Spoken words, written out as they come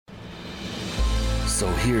So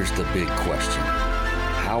here's the big question.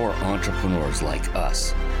 How are entrepreneurs like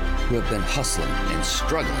us, who have been hustling and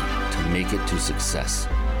struggling to make it to success,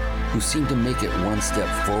 who seem to make it one step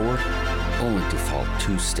forward only to fall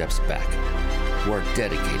two steps back, who are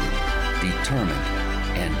dedicated, determined,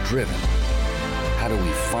 and driven, how do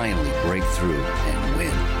we finally break through and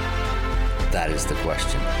win? That is the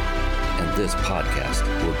question, and this podcast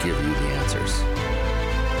will give you the answers.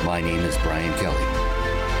 My name is Brian Kelly,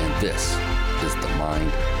 and this is the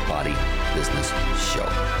Mind Body Business Show.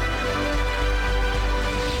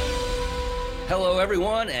 Hello,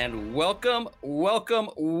 everyone, and welcome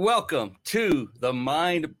to the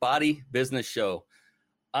Mind Body Business Show.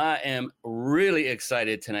 I am really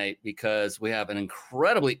excited tonight because we have an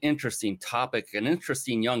incredibly interesting topic, an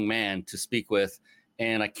interesting young man to speak with,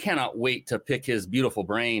 and I cannot wait to pick his beautiful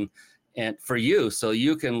brain and for you so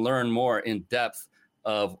you can learn more in depth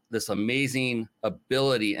of this amazing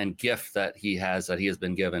ability and gift that he has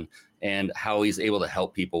been given and how he's able to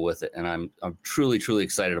help people with it. And I'm truly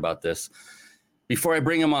excited about this. Before I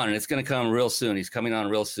bring him on, and it's going to come real soon, he's coming on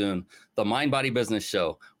real soon, the Mind Body Business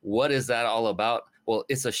Show. What is that all about? Well,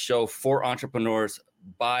 it's a show for entrepreneurs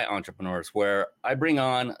by entrepreneurs where I bring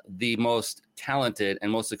on the most talented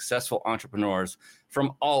and most successful entrepreneurs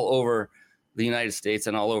from all over the United States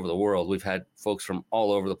and all over the world. We've had folks from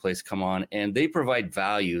all over the place come on, and they provide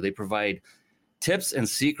value. They provide tips and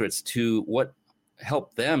secrets to what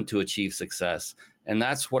help them to achieve success. And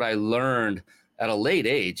that's what I learned at a late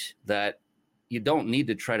age, that you don't need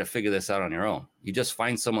to try to figure this out on your own. You just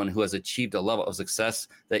find someone who has achieved a level of success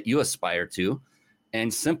that you aspire to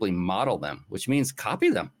and simply model them, which means copy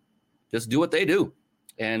them. Just do what they do.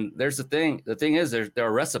 And there's the thing. The thing is, there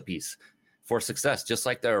are recipes for success, just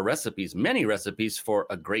like there are recipes, many recipes for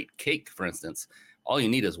a great cake, for instance. All you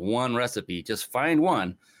need is one recipe. Just find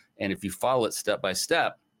one. And if you follow it step by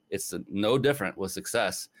step, it's no different with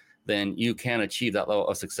success. Then you can achieve that level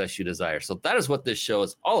of success you desire. So that is what this show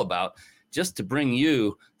is all about, just to bring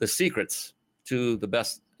you the secrets to the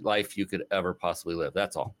best life you could ever possibly live.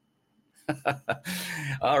 That's all.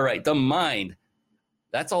 All right. The mind.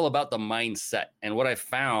 That's all about the mindset. And what I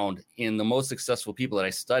found in the most successful people that I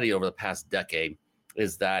study over the past decade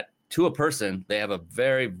is that to a person, they have a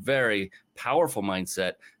very, very powerful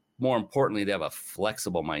mindset. More importantly, they have a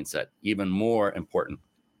flexible mindset, even more important.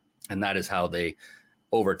 And that is how they,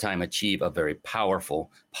 over time, achieve a very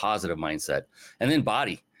powerful, positive mindset. And then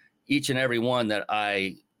body. Each and every one that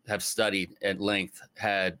I have studied at length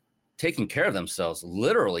had taken care of themselves,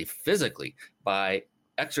 literally, physically, by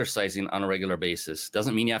exercising on a regular basis.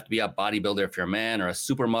 Doesn't mean you have to be a bodybuilder if you're a man or a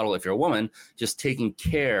supermodel if you're a woman, just taking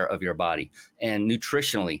care of your body and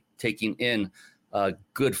nutritionally taking in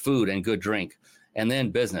good food and good drink. And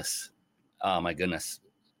then business. Oh my goodness.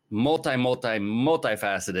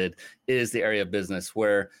 Multifaceted is the area of business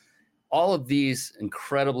where all of these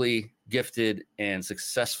incredibly gifted and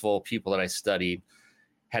successful people that I studied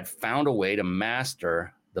had found a way to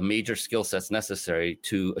master the major skill sets necessary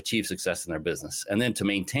to achieve success in their business, and then to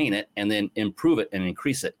maintain it and then improve it and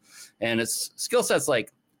increase it. And it's skill sets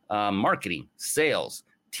like marketing, sales,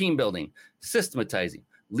 team building, systematizing,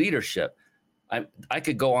 leadership. I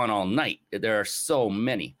could go on all night. There are so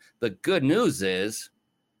many. The good news is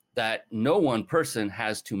that no one person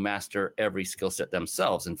has to master every skill set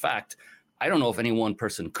themselves. In fact, I don't know if any one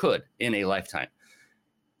person could in a lifetime.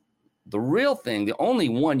 The real thing, the only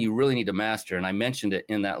one you really need to master, and I mentioned it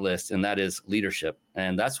in that list, and that is leadership.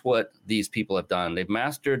 And that's what these people have done. They've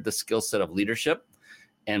mastered the skill set of leadership.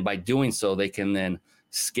 And by doing so, they can then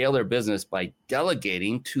scale their business by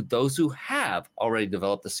delegating to those who have already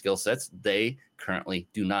developed the skill sets they currently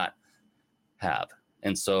do not have.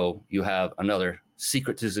 And so you have another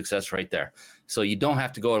secret to success right there. So you don't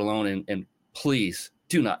have to go it alone, and please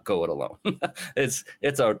do not go it alone.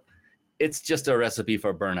 It's just a recipe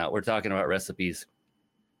for burnout. We're talking about recipes.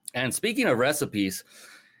 And speaking of recipes,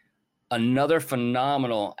 another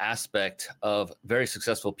phenomenal aspect of very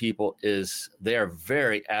successful people is they are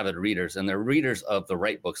very avid readers, and they're readers of the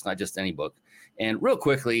right books, not just any book. And real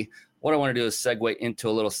quickly, what I want to do is segue into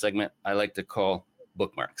a little segment I like to call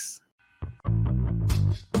bookmarks.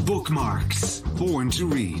 Bookmarks. Born to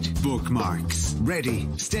read. Bookmarks. Ready,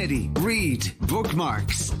 steady, read.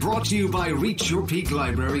 Bookmarks. Brought to you by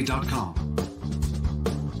ReachYourPeakLibrary.com.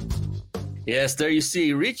 Yes, there you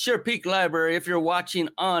see, Reach Your Peak Library. If you're watching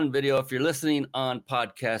on video, if you're listening on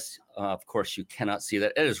podcast, of course, you cannot see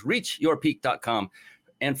that. It is ReachYourPeak.com.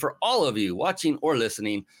 And for all of you watching or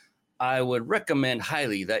listening, I would recommend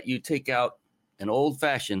highly that you take out an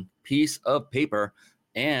old-fashioned piece of paper,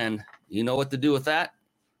 and you know what to do with that?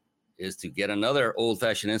 Is to get another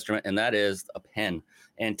old-fashioned instrument, and that is a pen,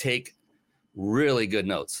 and take really good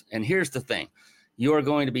notes. And here's the thing. You are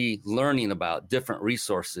going to be learning about different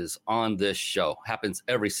resources on this show. Happens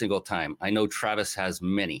every single time. I know Travis has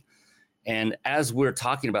many. And as we're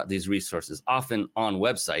talking about these resources, often on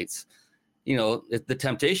websites, the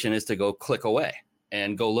temptation is to go click away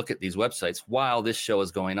and go look at these websites while this show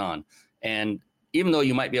is going on. And even though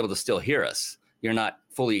you might be able to still hear us, you're not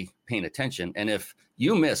fully paying attention. And if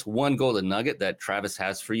you miss one golden nugget that Travis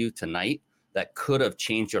has for you tonight that could have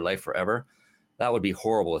changed your life forever, that would be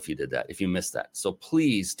horrible if you did that, if you missed that. So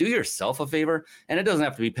please do yourself a favor. And it doesn't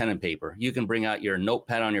have to be pen and paper. You can bring out your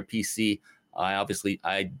notepad on your PC. I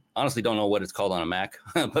honestly don't know what it's called on a Mac,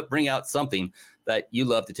 but bring out something that you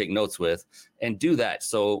love to take notes with and do that.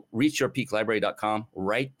 So reachyourpeaklibrary.com,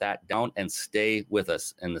 write that down and stay with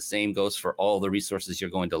us. And the same goes for all the resources you're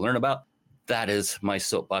going to learn about. That is my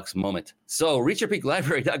soapbox moment. So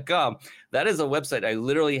reachyourpeaklibrary.com, that is a website I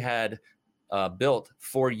literally had built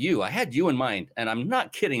for you. I had you in mind, and I'm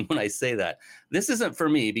not kidding when I say that. This isn't for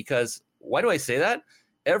me, because why do I say that?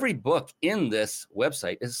 Every book in this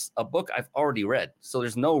website is a book I've already read. So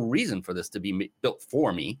there's no reason for this to be built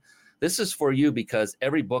for me. This is for you because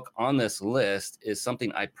every book on this list is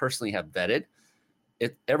something I personally have vetted.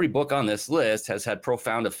 Every book on this list has had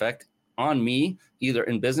profound effect on me, either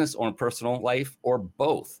in business or in personal life, or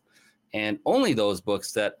both. And only those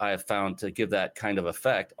books that I have found to give that kind of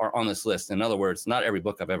effect are on this list. In other words, not every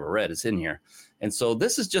book I've ever read is in here. And so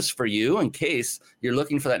this is just for you in case you're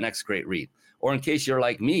looking for that next great read, or in case you're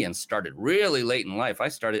like me and started really late in life. I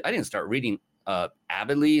didn't start reading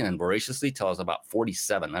avidly and voraciously till I was about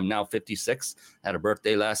 47. I'm now 56. Had a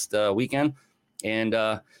birthday last weekend, and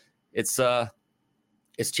it's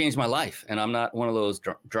changed my life. And I'm not one of those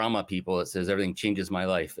drama people that says everything changes my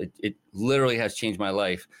life. It literally has changed my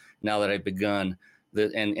life now that I've begun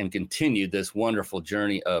and continued this wonderful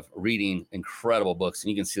journey of reading incredible books.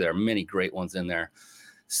 And you can see there are many great ones in there.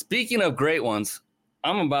 Speaking of great ones,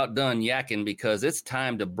 I'm about done yakking because it's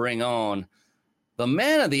time to bring on the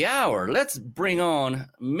man of the hour. Let's bring on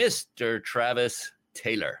Mr. Travis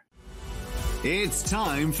Taylor. It's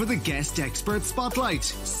time for the Guest Expert Spotlight.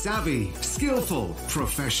 Savvy, skillful,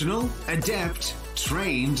 professional, adept,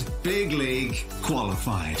 trained, big league,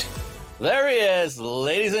 qualified. There he is,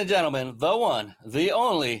 ladies and gentlemen, the one, the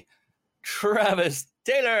only, Travis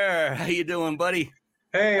Taylor. How you doing, buddy?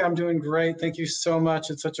 Hey, I'm doing great. Thank you so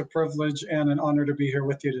much. It's such a privilege and an honor to be here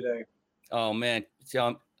with you today. Oh, man.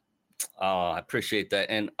 I appreciate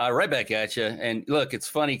that. And right back at you. And look, it's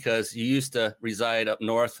funny because you used to reside up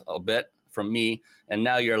north a bit from me, and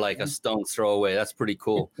now you're like a stone's throw away. That's pretty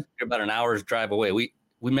cool. You're about an hour's drive away. We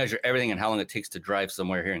measure everything and how long it takes to drive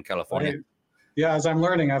somewhere here in California. Right. Yeah, as I'm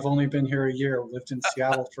learning, I've only been here a year. Lived in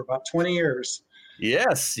Seattle for about 20 years.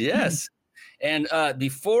 Yes. And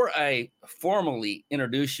before I formally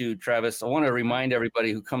introduce you, Travis, I want to remind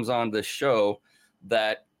everybody who comes on the show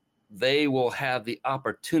that they will have the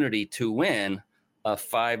opportunity to win a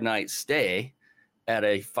 5-night stay at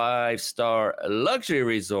a 5-star luxury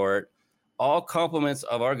resort. All compliments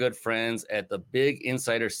of our good friends at the Big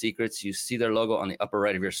Insider Secrets. You see their logo on the upper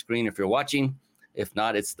right of your screen if you're watching. If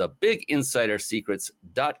not, it's the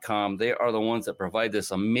biginsidersecrets.com. They are the ones that provide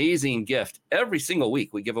this amazing gift. Every single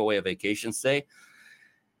week, we give away a vacation stay.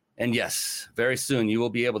 And yes, very soon you will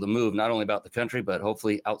be able to move not only about the country, but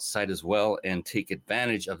hopefully outside as well and take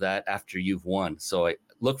advantage of that after you've won. So I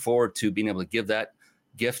look forward to being able to give that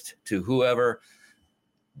gift to whoever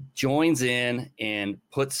joins in and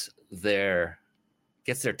gets their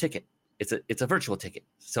ticket. It's a virtual ticket.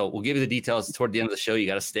 So we'll give you the details toward the end of the show. You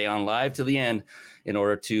got to stay on live to the end in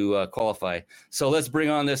order to qualify. So let's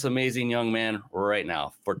bring on this amazing young man right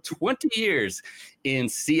now. For 20 years in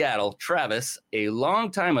Seattle, Travis, a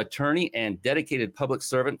longtime attorney and dedicated public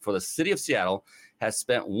servant for the city of Seattle, has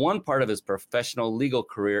spent one part of his professional legal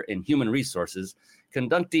career in human resources,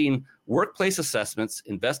 conducting workplace assessments,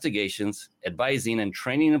 investigations, advising and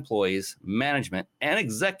training employees, management, and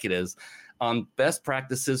executives on best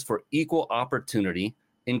practices for equal opportunity,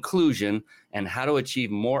 inclusion, and how to achieve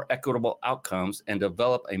more equitable outcomes and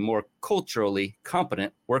develop a more culturally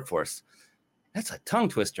competent workforce. That's a tongue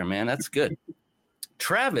twister, man. That's good.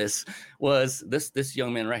 Travis was this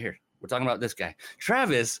young man right here. We're talking about this guy.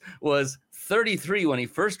 Travis was 33 when he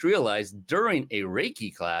first realized during a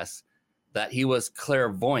Reiki class that he was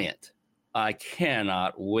clairvoyant. I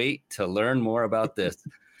cannot wait to learn more about this.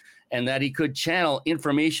 And that he could channel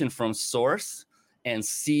information from source and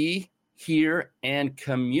see, hear, and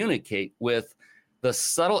communicate with the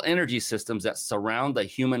subtle energy systems that surround the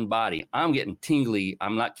human body. I'm getting tingly.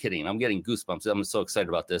 I'm not kidding. I'm getting goosebumps. I'm so excited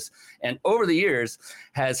about this. And over the years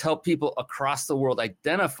has helped people across the world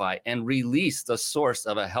identify and release the source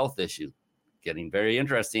of a health issue. getting very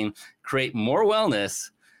interesting, create more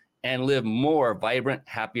wellness and live more vibrant,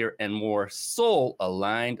 happier, and more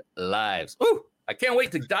soul-aligned lives. Ooh, I can't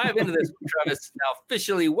wait to dive into this, Travis. Now,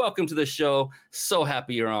 officially, welcome to the show. So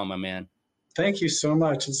happy you're on, my man. Thank you so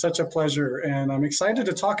much. It's such a pleasure. And I'm excited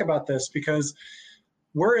to talk about this because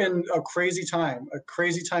we're in a crazy time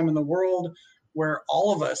in the world where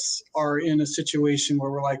all of us are in a situation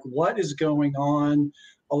where we're like, what is going on?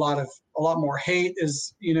 A lot more hate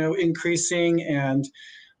is, increasing, and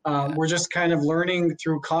we're just kind of learning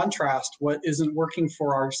through contrast what isn't working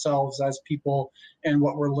for ourselves as people and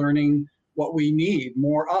what we're learning what we need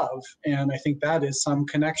more of. And I think that is some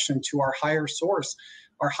connection to our higher source,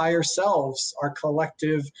 our higher selves, our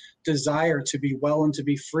collective desire to be well and to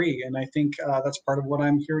be free. And I think that's part of what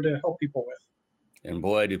I'm here to help people with. And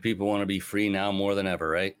boy, do people want to be free now more than ever,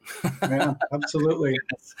 right? Yeah, absolutely.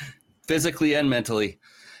 Physically and mentally.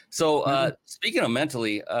 So speaking of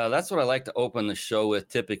mentally, that's what I like to open the show with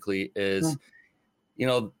typically is,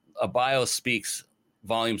 a bio speaks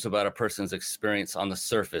volumes about a person's experience on the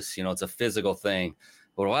surface. It's a physical thing.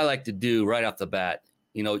 But what I like to do right off the bat,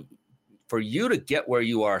 for you to get where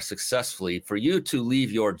you are successfully, for you to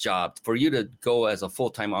leave your job, for you to go as a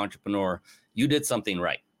full-time entrepreneur, you did something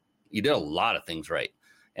right. You did a lot of things right.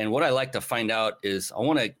 And what I like to find out is I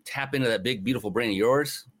want to tap into that big, beautiful brain of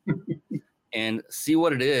yours and see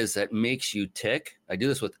what it is that makes you tick. I do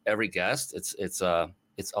this with every guest.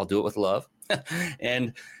 I'll do it with love.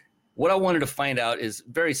 And what I wanted to find out is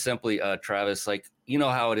very simply, Travis, like,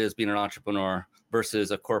 how it is being an entrepreneur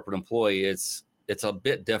versus a corporate employee. It's a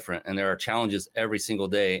bit different, and there are challenges every single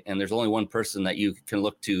day, and there's only one person that you can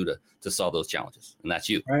look to solve those challenges, and that's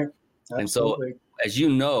you. Right. Absolutely. And so as you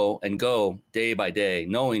know and go day by day,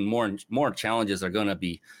 knowing more challenges are going to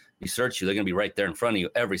be research you, they're going to be right there in front of you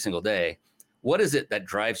every single day. What is it that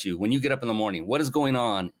drives you when you get up in the morning? What is going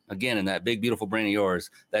on, again, in that big, beautiful brain of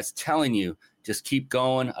yours that's telling you, just keep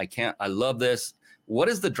going. I love this. What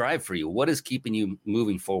is the drive for you? What is keeping you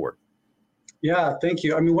moving forward? Yeah, thank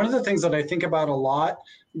you. I mean, one of the things that I think about a lot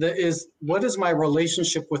is what is my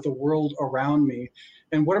relationship with the world around me,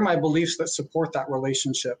 and what are my beliefs that support that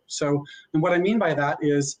relationship? So, and what I mean by that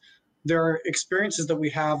is there are experiences that we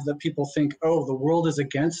have that people think, oh, the world is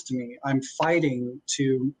against me. I'm fighting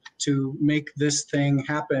to make this thing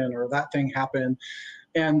happen or that thing happen.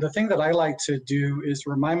 And the thing that I like to do is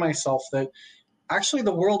remind myself that actually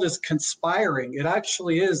the world is conspiring. It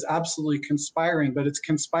actually is absolutely conspiring, but it's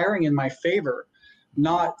conspiring in my favor,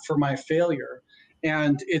 not for my failure.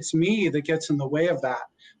 And it's me that gets in the way of that.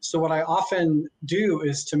 So what I often do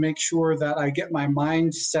is to make sure that I get my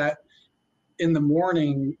mindset in the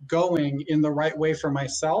morning going in the right way for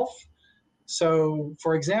myself. So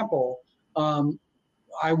for example,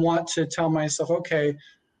 I want to tell myself, okay,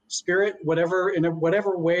 Spirit, in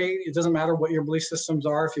whatever way, it doesn't matter what your belief systems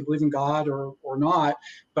are, if you believe in God or not,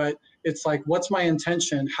 but it's like, what's my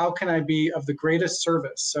intention? How can I be of the greatest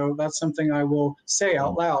service? So that's something I will say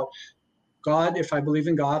out loud. God, if I believe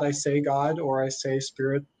in God, I say God, or I say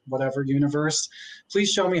Spirit, whatever, universe,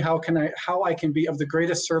 please show me how I can be of the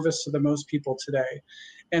greatest service to the most people today.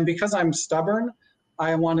 And because I'm stubborn,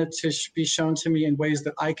 I want it to be shown to me in ways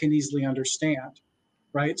that I can easily understand.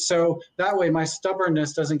 Right. So that way my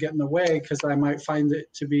stubbornness doesn't get in the way, because I might find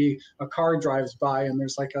it to be a car drives by and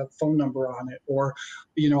there's like a phone number on it, or,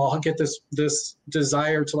 I'll get this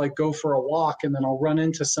desire to like go for a walk, and then I'll run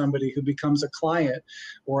into somebody who becomes a client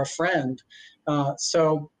or a friend.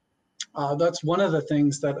 So that's one of the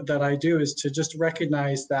things that I do, is to just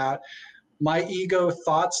recognize that my ego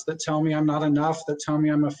thoughts that tell me I'm not enough, that tell me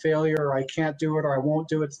I'm a failure, or I can't do it, or I won't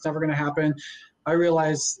do it, it's never going to happen. I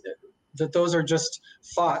realize that those are just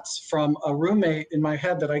thoughts from a roommate in my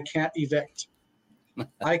head that I can't evict.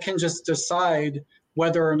 I can just decide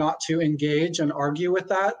whether or not to engage and argue with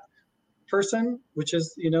that person, which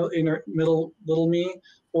is, inner middle little me,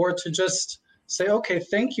 or to just say, okay,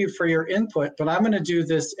 thank you for your input, but I'm going to do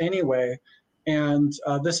this anyway. And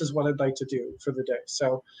this is what I'd like to do for the day.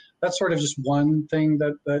 So that's sort of just one thing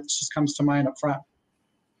that just comes to mind up front.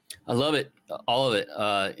 I love it. All of it.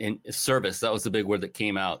 In service, that was the big word that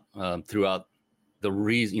came out throughout the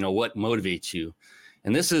reason, what motivates you.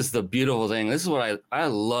 And this is the beautiful thing. This is what I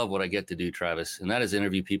love what I get to do, Travis, and that is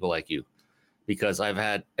interview people like you, because I've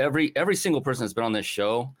had every single person that's been on this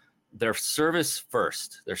show, they're service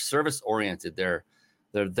first. They're service oriented. They're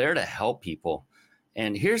there to help people.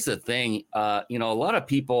 And here's the thing, a lot of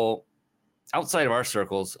people outside of our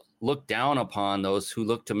circles look down upon those who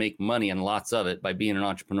look to make money, and lots of it, by being an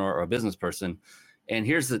entrepreneur or a business person. And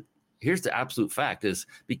here's the absolute fact is,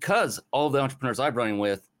 because all the entrepreneurs I've running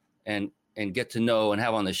with and get to know and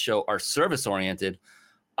have on this show are service oriented,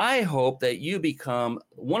 I hope that you become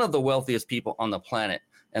one of the wealthiest people on the planet.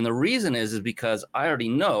 And the reason is because I already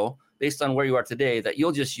know, based on where you are today, that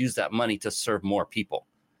you'll just use that money to serve more people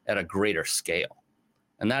at a greater scale.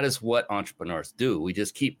 And that is what entrepreneurs do. We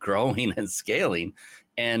just keep growing and scaling.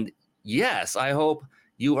 And yes, I hope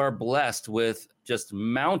you are blessed with just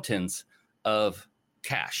mountains of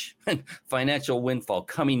cash and financial windfall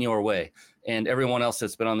coming your way. And everyone else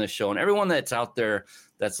that's been on this show and everyone that's out there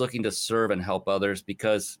that's looking to serve and help others,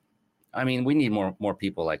 because I mean, we need more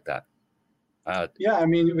people like that. Yeah, I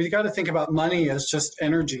mean, we got to think about money as just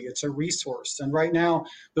energy. It's a resource. And right now,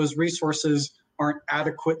 those resources aren't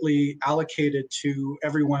adequately allocated to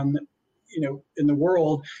everyone, in the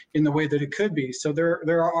world in the way that it could be. So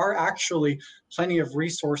there are actually plenty of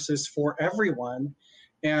resources for everyone.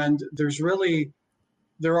 And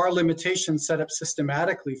there are limitations set up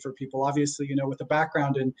systematically for people. Obviously, with a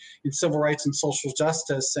background in civil rights and social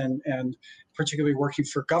justice and particularly working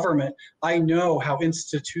for government, I know how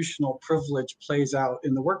institutional privilege plays out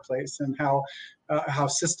in the workplace and how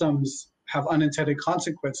systems have unintended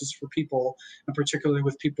consequences for people, and particularly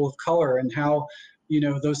with people of color, and how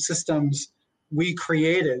those systems we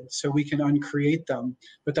created so we can uncreate them.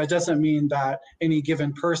 But that doesn't mean that any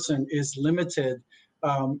given person is limited.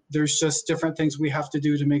 There's just different things we have to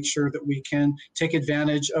do to make sure that we can take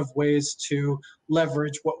advantage of ways to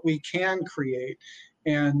leverage what we can create.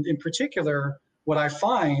 And in particular, what I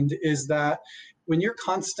find is that when you're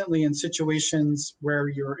constantly in situations where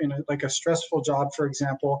you're in a stressful job, for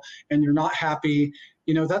example, and you're not happy,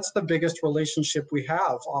 that's the biggest relationship we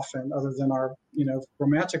have often, other than our,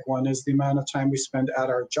 romantic one, is the amount of time we spend at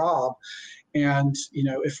our job. And,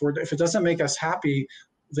 if it doesn't make us happy,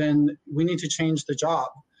 then we need to change the job.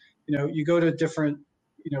 You go to different,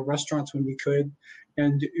 restaurants when we could,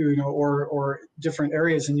 and, or different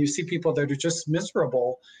areas, and you see people that are just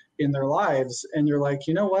miserable in their lives. And you're like,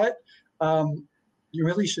 you know what? You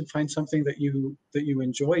really should find something that you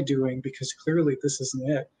enjoy doing, because clearly this isn't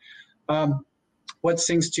it. What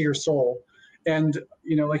sings to your soul? And,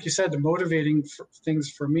 like you said, the motivating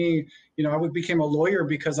things for me, I became a lawyer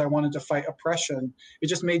because I wanted to fight oppression. It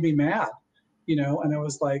just made me mad. And I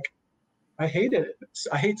was like, I hate it.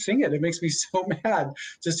 I hate seeing it. It makes me so mad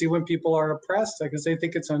to see when people are oppressed, because they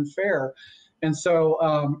think it's unfair. And so,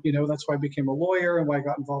 that's why I became a lawyer and why I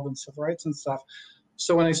got involved in civil rights and stuff.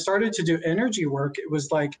 So when I started to do energy work, it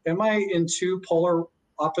was like, am I in two polar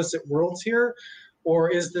opposite worlds here? Or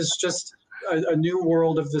is this just a new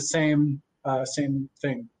world of the same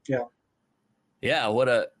thing? Yeah.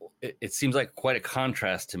 Yeah. It seems like quite a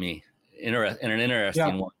contrast to me. And an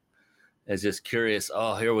interesting one. Is just curious.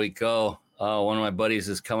 Oh, here we go. Oh, one of my buddies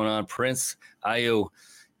is coming on. Prince Ayu.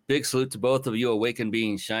 Big salute to both of you. Awaken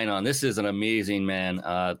Being, Shine On. This is an amazing man.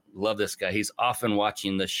 Love this guy. He's often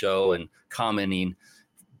watching the show and commenting,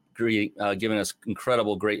 giving us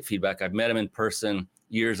incredible, great feedback. I've met him in person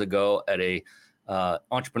years ago at a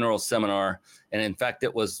entrepreneurial seminar. And in fact,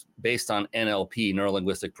 it was based on NLP,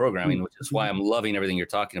 neuro-linguistic programming, which is why I'm loving everything you're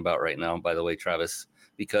talking about right now, by the way, Travis,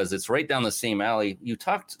 because it's right down the same alley. You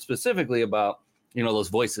talked specifically about, those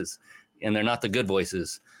voices, and they're not the good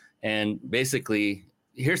voices. And basically,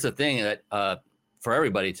 here's the thing that for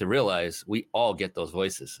everybody to realize, we all get those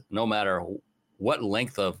voices, no matter what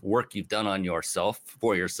length of work you've done on yourself,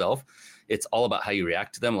 for yourself. It's all about how you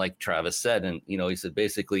react to them, like Travis said. And, he said,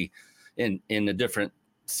 basically, in a different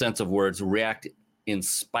sense of words, react in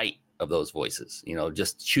spite of those voices.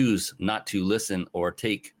 Just choose not to listen or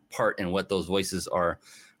take part in what those voices are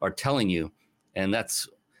telling you. And that's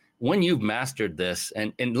when you've mastered this,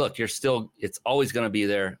 and look, it's always going to be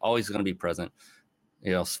there, always going to be present.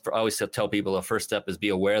 I always tell people the first step is be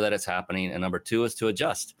aware that it's happening, and number two is to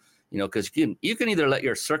adjust, because you can either let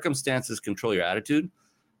your circumstances control your attitude,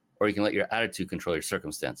 or you can let your attitude control your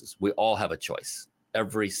circumstances. We all have a choice,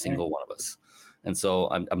 every single one of us. And so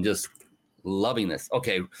I'm just loving this.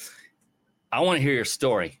 Okay, I want to hear your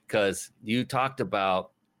story, because you talked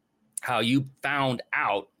about how you found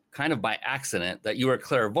out kind of by accident that you were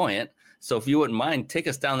clairvoyant. So if you wouldn't mind, take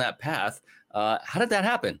us down that path. How did that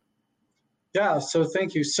happen? Yeah, so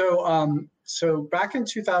thank you. So back in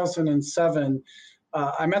 2007,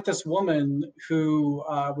 I met this woman who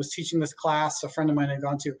was teaching this class a friend of mine had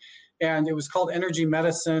gone to, and it was called Energy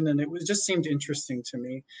Medicine, and just seemed interesting to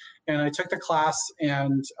me. And I took the class,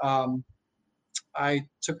 and I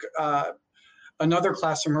took another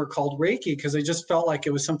class from her called Reiki, because I just felt like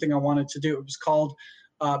it was something I wanted to do. It was called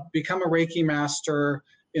Become a Reiki Master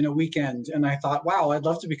in a Weekend. And I thought, wow, I'd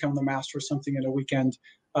love to become the master of something in a weekend.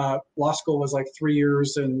 Law school was like 3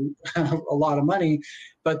 years and a lot of money,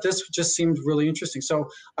 but this just seemed really interesting. So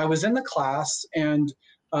I was in the class, and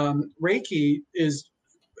Reiki is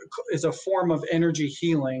is a form of energy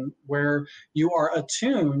healing where you are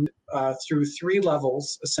attuned through 3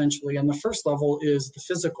 levels, essentially. And the first level is the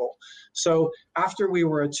physical. So after we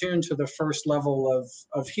were attuned to the first level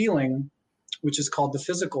of healing, which is called the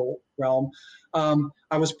physical realm,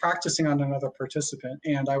 I was practicing on another participant,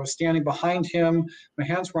 and I was standing behind him. My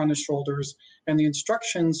hands were on his shoulders, and the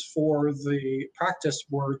instructions for the practice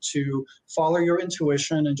were to follow your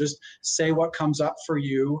intuition and just say what comes up for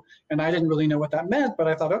you. And I didn't really know what that meant, but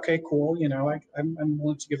I thought, okay, cool, you know, I'm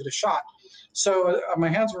willing to give it a shot. So my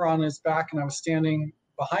hands were on his back, and I was standing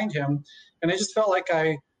behind him, and I just felt like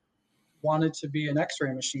I wanted to be an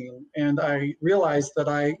X-ray machine. And I realized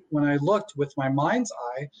that when I looked with my mind's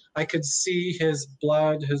eye, I could see his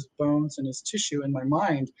blood, his bones, and his tissue in my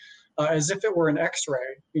mind as if it were an X-ray.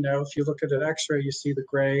 You know, if you look at an X-ray, you see the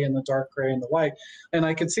gray and the dark gray and the white. And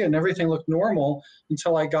I could see it, and everything looked normal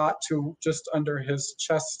until I got to just under his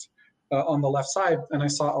chest on the left side, and I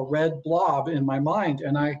saw a red blob in my mind.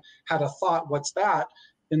 And I had a thought, what's that?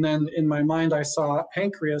 And then in my mind, I saw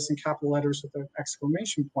pancreas in capital letters with an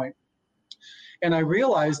exclamation point. And I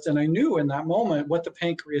realized, and I knew in that moment what the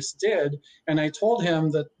pancreas did. And I told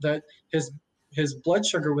him that his blood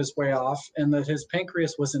sugar was way off and that his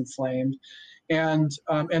pancreas was inflamed. And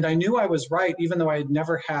I knew I was right, even though I had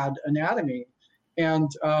never had anatomy. And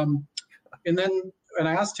I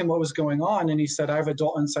asked him what was going on, and he said, I have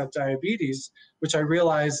adult onset diabetes, which I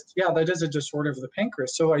realized, yeah, that is a disorder of the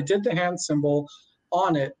pancreas. So I did the hand symbol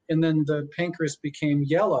on it, and then the pancreas became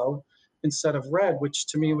yellow instead of red, which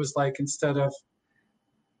to me was like, instead of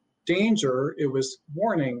danger, it was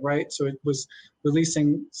warning, right? So it was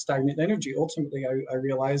releasing stagnant energy, ultimately, I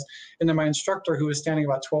realized. And then my instructor, who was standing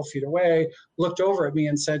about 12 feet away, looked over at me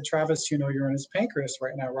and said, Travis, you know, you're in his pancreas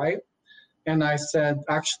right now, right? And I said,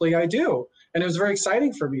 actually, I do. And it was very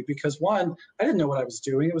exciting for me because, one, I didn't know what I was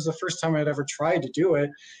doing. It was the first time I'd ever tried to do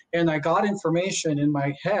it. And I got information in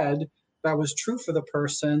my head that was true for the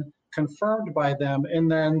person, confirmed by them, and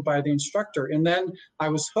then by the instructor. And then I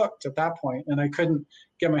was hooked at that point, and I couldn't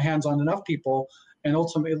get my hands on enough people. And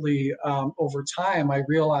ultimately, over time, I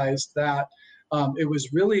realized that it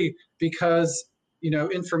was really because, you know,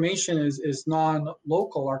 information is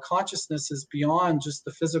non-local. Our consciousness is beyond just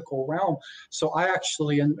the physical realm. So I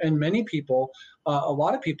actually, and many people, a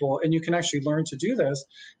lot of people, and you can actually learn to do this,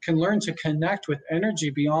 can learn to connect with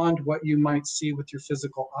energy beyond what you might see with your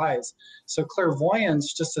physical eyes. So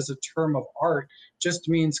clairvoyance, just as a term of art, just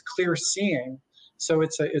means clear seeing. So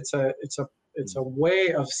it's a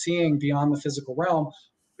way of seeing beyond the physical realm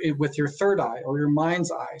with your third eye or your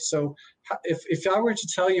mind's eye. So if I were to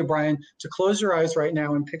tell you, Brian, to close your eyes right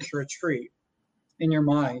now and picture a tree in your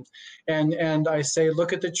mind, and I say,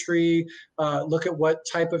 look at the tree, look at what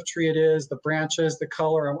type of tree it is, the branches, the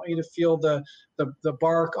color. I want you to feel the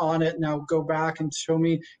bark on it. Now go back and show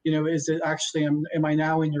me, you know, is it actually, am I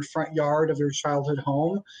now in your front yard of your childhood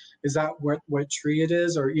home? Is that what tree it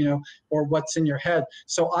is, or, you know, or what's in your head?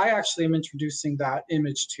 So I actually am introducing that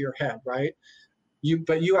image to your head, right?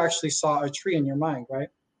 But you actually saw a tree in your mind, right?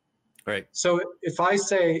 Right. So if I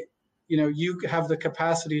say, you know, you have the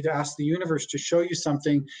capacity to ask the universe to show you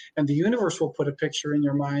something, and the universe will put a picture in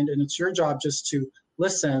your mind, and it's your job just to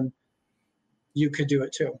listen, you could do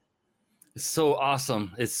it too. It's so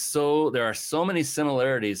awesome. There are so many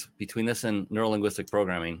similarities between this and neurolinguistic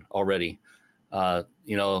programming already.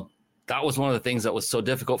 You know, that was one of the things that was so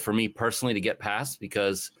difficult for me personally to get past,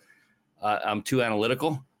 because I'm too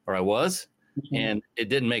analytical, or I was. Mm-hmm. And it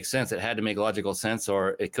didn't make sense. It had to make logical sense,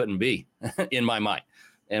 or it couldn't be in my mind.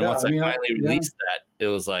 And once I finally released that, it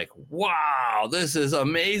was like, wow, this is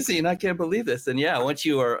amazing. I can't believe this. And yeah, once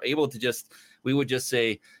you are able to we would just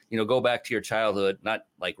say, you know, go back to your childhood, not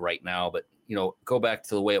like right now, but, you know, go back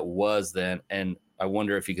to the way it was then. And I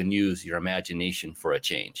wonder if you can use your imagination for a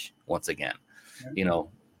change once again. Yeah. You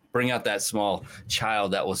know, bring out that small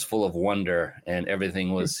child that was full of wonder and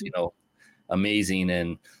everything was, you know, amazing.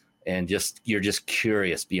 And you're just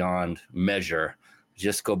curious beyond measure.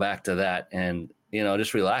 Just go back to that and, you know,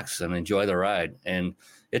 just relax and enjoy the ride. And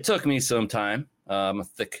it took me some time. I'm a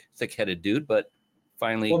thick-headed dude, but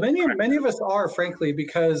finally. Well, many of us are, frankly,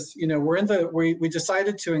 because, you know, we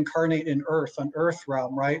decided to incarnate in Earth, on Earth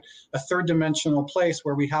realm, right? A third dimensional place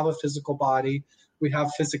where we have a physical body, we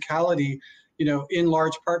have physicality, you know, in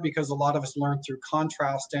large part because a lot of us learn through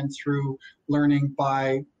contrast and through learning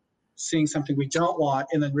by seeing something we don't want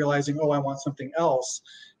and then realizing, oh, I want something else.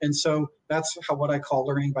 And so that's what I call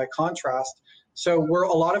learning by contrast. So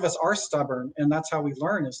a lot of us are stubborn, and that's how we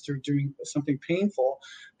learn, is through doing something painful,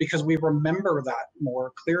 because we remember that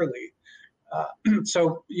more clearly.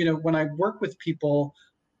 So, you know, when I work with people,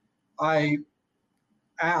 I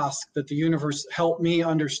ask that the universe help me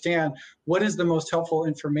understand what is the most helpful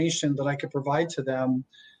information that I could provide to them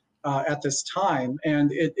at this time.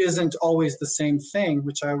 And it isn't always the same thing,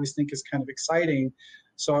 which I always think is kind of exciting.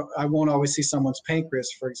 So I won't always see someone's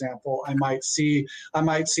pancreas, for example. I might see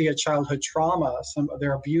a childhood trauma,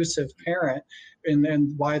 their abusive parent,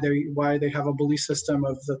 and why they have a belief system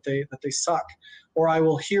of that they suck. Or I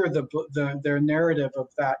will hear their narrative of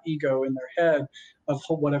that ego in their head of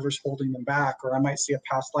whatever's holding them back. Or I might see a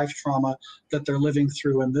past life trauma that they're living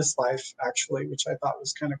through in this life, actually, which I thought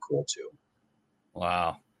was kind of cool too.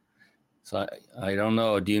 Wow. So I don't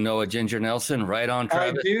know. Do you know a Ginger Nelson? Right on,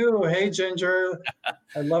 Travis? I do. Hey, Ginger.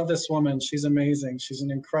 I love this woman. She's amazing. She's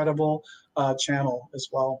an incredible channel as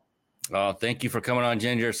well. Oh, thank you for coming on,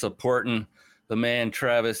 Ginger, supporting the man,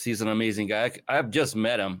 Travis. He's an amazing guy. I've just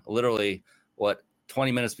met him literally,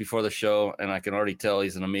 20 minutes before the show, and I can already tell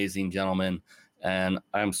he's an amazing gentleman. And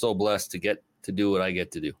I'm so blessed to get to do what I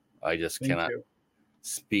get to do. I just cannot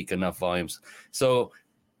speak enough volumes. So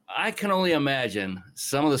I can only imagine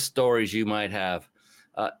some of the stories you might have.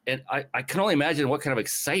 And I can only imagine what kind of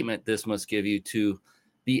excitement this must give you to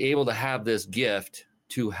be able to have this gift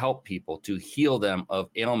to help people, to heal them of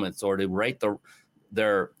ailments or to right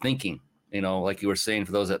their thinking. You know, like you were saying,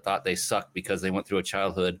 for those that thought they sucked because they went through a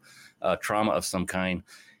childhood trauma of some kind.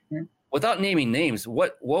 Yeah. Without naming names,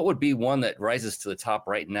 what would be one that rises to the top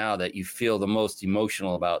right now that you feel the most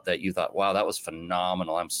emotional about, that you thought, wow, that was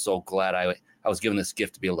phenomenal. I'm so glad I was given this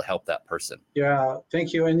gift to be able to help that person. Yeah,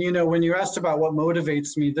 thank you. And, you know, when you asked about what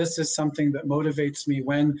motivates me, this is something that motivates me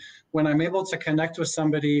when I'm able to connect with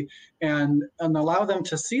somebody and allow them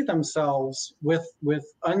to see themselves with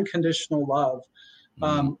unconditional love,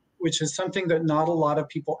 which is something that not a lot of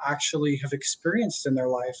people actually have experienced in their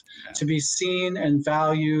life. Yeah. To be seen and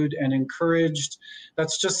valued and encouraged,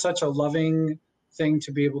 that's just such a loving thing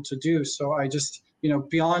to be able to do. So I just, you know,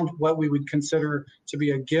 beyond what we would consider to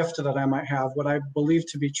be a gift that I might have, what I believe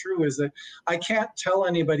to be true is that I can't tell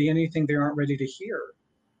anybody anything they aren't ready to hear.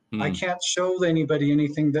 I can't show anybody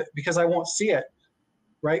anything because I won't see it,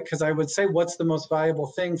 right? Because I would say, what's the most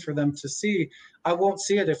valuable thing for them to see? I won't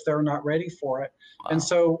see it if they're not ready for it. Wow. And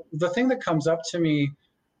so the thing that comes up to me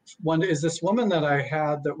is this woman that I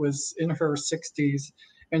had that was in her 60s,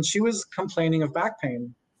 and she was complaining of back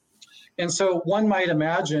pain. And so one might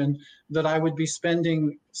imagine that I would be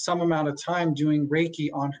spending some amount of time doing Reiki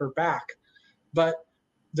on her back. But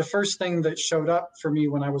the first thing that showed up for me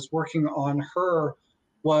when I was working on her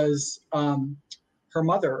was her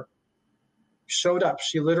mother showed up.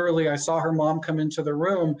 She literally, I saw her mom come into the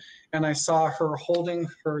room, and I saw her holding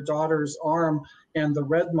her daughter's arm and the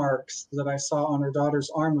red marks that I saw on her daughter's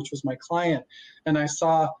arm, which was my client. And I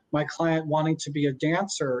saw my client wanting to be a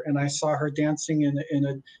dancer, and I saw her dancing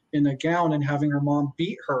in a gown and having her mom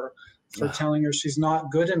beat her for telling her she's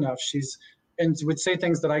not good enough. And would say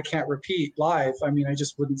things that I can't repeat live. I mean, I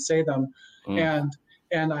just wouldn't say them.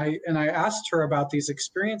 And I asked her about these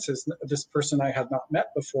experiences, this person I had not met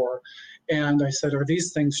before. And I said, are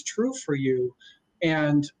these things true for you?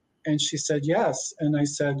 And she said, yes. And I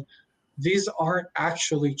said, these aren't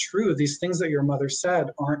actually true. These things that your mother said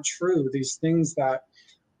aren't true. These things that,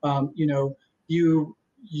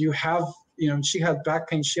 you have, she had back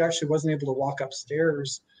pain. She actually wasn't able to walk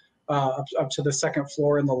upstairs up to the second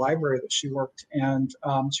floor in the library that she worked. And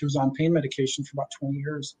she was on pain medication for about 20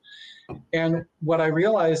 years. And what I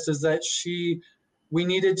realized is that we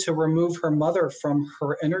needed to remove her mother from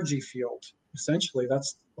her energy field. Essentially,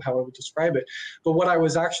 that's how I would describe it. But what I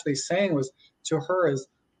was actually saying was to her is,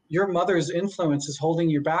 your mother's influence is holding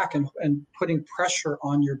you back and putting pressure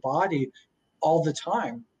on your body all the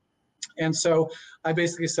time. And so I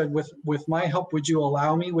basically said, with my help, would you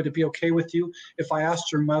allow me? Would it be okay with you if I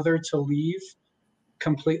asked your mother to leave,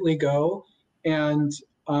 completely go? And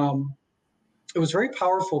it was very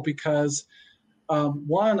powerful because,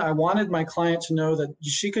 one, I wanted my client to know that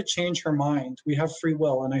she could change her mind. We have free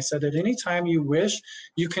will. And I said, at any time you wish,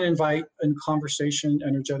 you can invite in conversation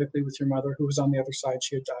energetically with your mother, who was on the other side.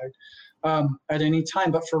 She had died at any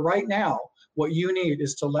time. But for right now, what you need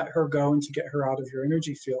is to let her go and to get her out of your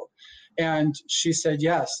energy field. And she said,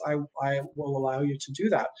 yes, I will allow you to do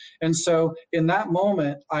that. And so in that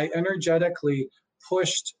moment, I energetically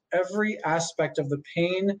pushed every aspect of the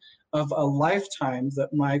pain of a lifetime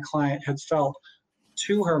that my client had felt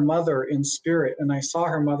to her mother in spirit. And I saw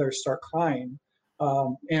her mother start crying.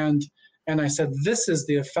 And I said, this is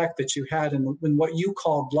the effect that you had in what you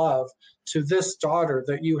called love to this daughter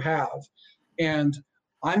that you have. And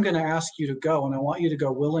I'm going to ask you to go, and I want you to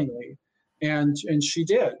go willingly. And she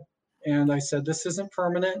did. And I said, this isn't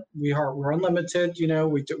permanent. We're unlimited.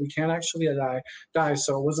 We can't actually die.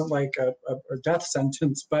 So it wasn't like a death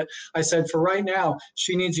sentence. But I said, for right now,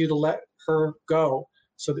 she needs you to let her go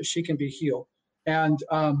so that she can be healed. And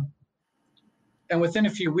within a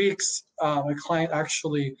few weeks, a client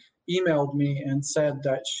actually emailed me and said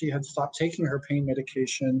that she had stopped taking her pain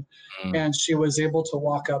medication, and she was able to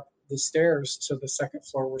walk up the stairs to the second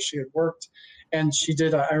floor where she had worked. And she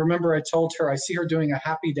did, I remember I told her, I see her doing a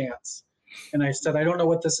happy dance. And I said, I don't know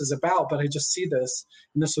what this is about, but I just see this.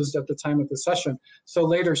 And this was at the time of the session. So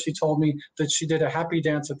later she told me that she did a happy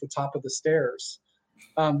dance at the top of the stairs.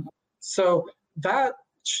 So that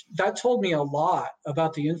told me a lot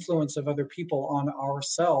about the influence of other people on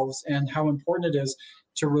ourselves and how important it is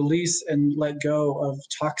to release and let go of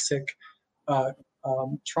toxic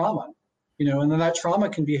trauma. And then that trauma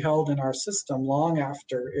can be held in our system long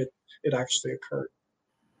after it actually occurred.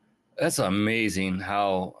 That's amazing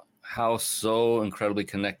how so incredibly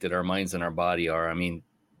connected our minds and our body are. I mean,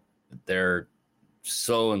 they're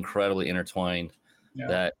so incredibly intertwined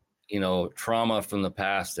that, trauma from the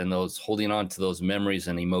past and those holding on to those memories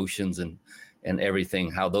and emotions and everything,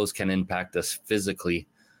 how those can impact us physically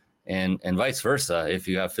and vice versa. If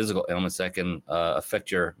you have physical ailments, that can affect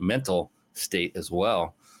your mental state as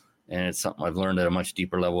well. And it's something I've learned at a much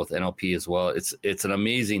deeper level with NLP as well. It's an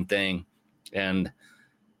amazing thing. And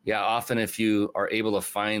yeah, often if you are able to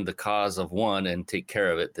find the cause of one and take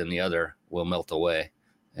care of it, then the other will melt away.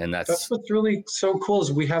 And that's what's really so cool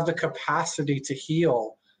is we have the capacity to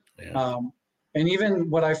heal. Yeah. And even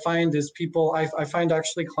what I find is people, I find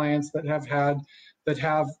actually clients that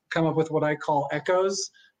have come up with what I call echoes,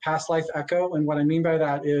 past life echo. And what I mean by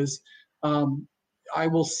that is I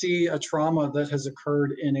will see a trauma that has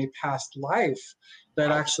occurred in a past life that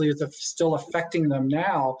actually is still affecting them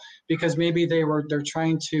now, because maybe they're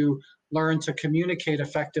trying to learn to communicate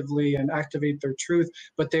effectively and activate their truth,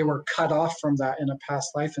 but they were cut off from that in a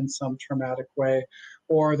past life in some traumatic way,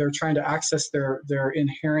 or they're trying to access their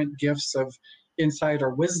inherent gifts of insight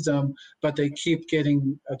or wisdom, but they keep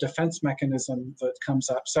getting a defense mechanism that comes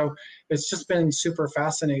up. So it's just been super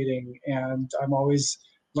fascinating, and I'm always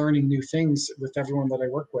learning new things with everyone that I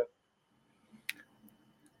work with.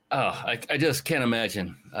 Oh, I just can't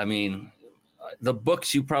imagine. I mean, the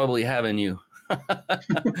books you probably have in you.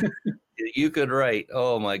 You could write.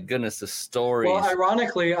 Oh my goodness, the stories. Well,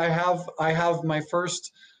 ironically, I have my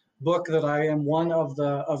first book that I am one of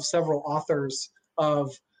several authors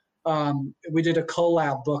of. We did a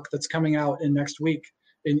collab book that's coming out in next week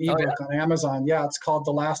in ebook on Amazon. Yeah, it's called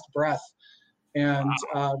The Last Breath. And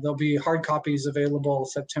there'll be hard copies available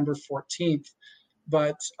September 14th.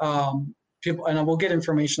 But people, and we'll get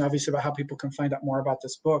information obviously about how people can find out more about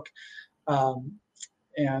this book.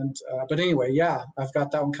 But anyway, yeah, I've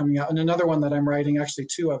got that one coming out, and another one that I'm writing, actually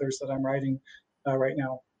two others that I'm writing right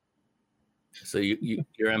now. So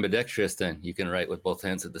you're ambidextrous then? You can write with both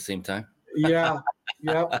hands at the same time? Yeah,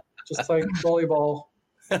 yep, just like volleyball.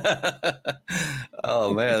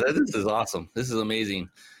 Oh man, this is awesome. This is amazing.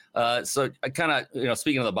 So I kind of,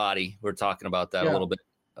 speaking of the body, we're talking about that a little bit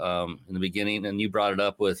in the beginning, and you brought it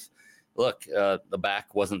up with, look, the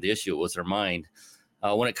back wasn't the issue, it was her mind.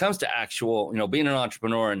 When it comes to actual, being an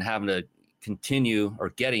entrepreneur and having to continue or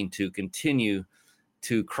getting to continue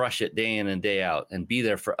to crush it day in and day out and be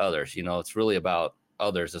there for others, it's really about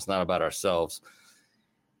others. It's not about ourselves.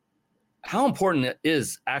 How important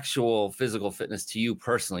is actual physical fitness to you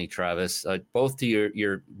personally, Travis, both to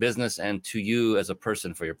your business and to you as a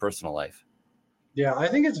person for your personal life? Yeah, I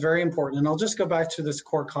think it's very important. And I'll just go back to this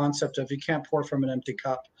core concept of you can't pour from an empty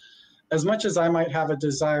cup. As much as I might have a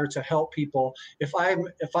desire to help people, if I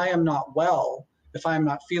am not well, if I am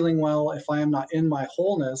not feeling well, if I am not in my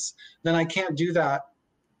wholeness, then I can't do that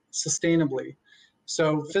sustainably.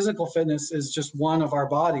 So physical fitness is just one of our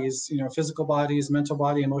bodies, physical bodies, mental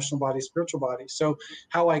body, emotional body, spiritual body. So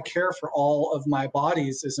how I care for all of my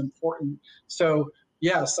bodies is important. So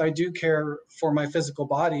yes, I do care for my physical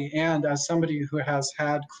body. And as somebody who has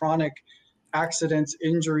had chronic accidents,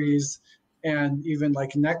 injuries, and even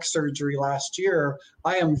like neck surgery last year,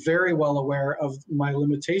 I am very well aware of my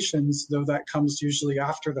limitations, though that comes usually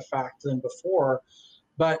after the fact than before.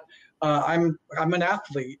 But I'm an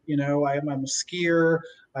athlete, I'm a skier.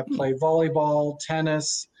 I play volleyball,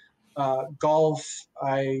 tennis, golf.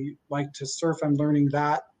 I like to surf. I'm learning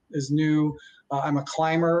that is new. I'm a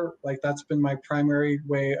climber. Like that's been my primary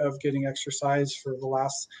way of getting exercise for the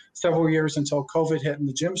last several years until COVID hit and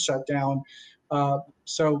the gym shut down.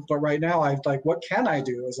 But right now what can I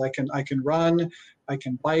do is I can run, I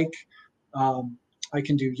can bike, I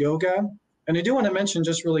can do yoga. And I do want to mention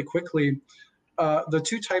just really quickly, the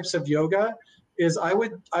two types of yoga is I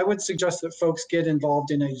would suggest that folks get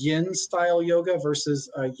involved in a yin style yoga versus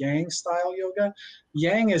a yang style yoga.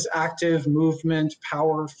 Yang is active movement,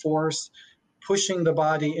 power, force, pushing the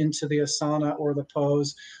body into the asana or the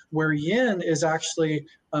pose, where yin is actually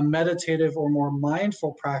a meditative or more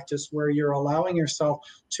mindful practice where you're allowing yourself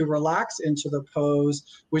to relax into the pose,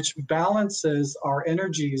 which balances our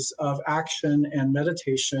energies of action and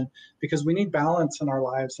meditation, because we need balance in our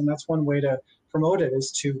lives. And that's one way to promote it,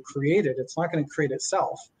 is to create it. It's not going to create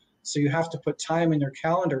itself. So you have to put time in your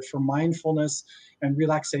calendar for mindfulness and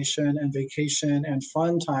relaxation and vacation and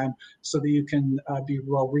fun time so that you can be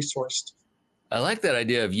well resourced. I like that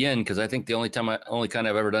idea of yin, because I think the only kind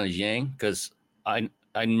I've ever done is yang, because I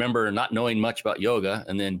remember not knowing much about yoga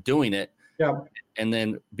and then doing it, and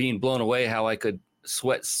then being blown away how I could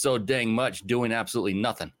sweat so dang much doing absolutely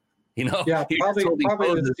nothing. Yeah,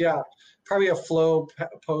 probably a flow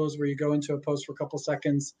pose where you go into a pose for a couple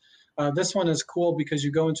seconds. This one is cool because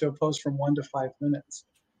you go into a pose from 1 to 5 minutes.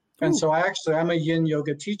 And so I'm a yin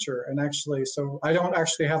yoga teacher, and so I don't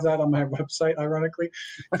actually have that on my website, ironically,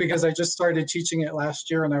 because I just started teaching it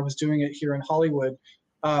last year, and I was doing it here in Hollywood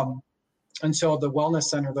until the wellness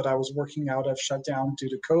center that I was working out of shut down due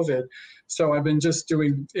to COVID. So I've been just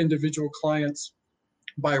doing individual clients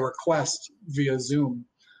by request via Zoom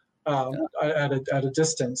at a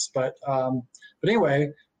distance. But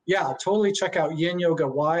anyway, yeah, totally check out Yin Yoga,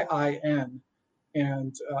 YIN,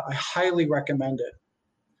 and I highly recommend it.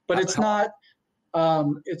 But it's not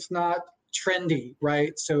trendy,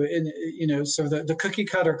 right? So so the cookie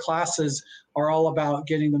cutter classes are all about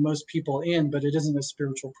getting the most people in, but it isn't a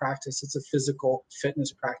spiritual practice. It's a physical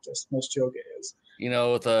fitness practice. Most yoga is.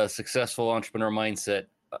 With a successful entrepreneur mindset,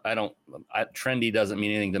 trendy doesn't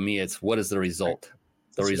mean anything to me. It's what is the result?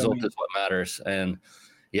 Right. The result is what matters. And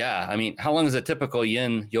yeah, I mean, how long does a typical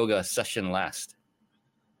yin yoga session last?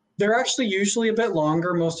 They're actually usually a bit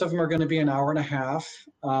longer. Most of them are going to be an hour and a half.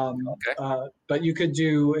 But you could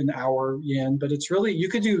do an hour yin, but you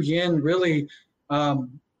could do yin really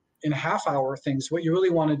in half-hour things. What you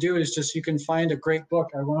really want to do is you can find a great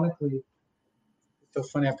book. Ironically, it's so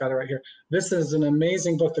funny, I've got it right here. This is an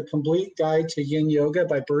amazing book, The Complete Guide to Yin Yoga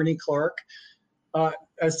by Bernie Clark.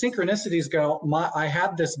 As synchronicities go, I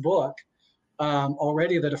had this book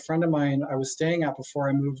already that a friend of mine I was staying at before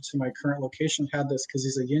I moved to my current location had this, because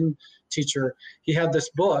he's a yin teacher. He had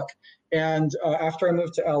this book, and after I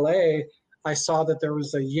moved to LA, I saw that there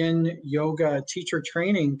was a yin yoga teacher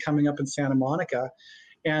training coming up in Santa Monica.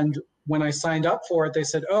 And when I signed up for it, they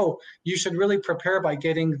said, oh, you should really prepare by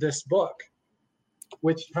getting this book,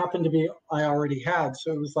 which happened to be I already had.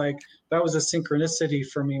 So it was like, that was a synchronicity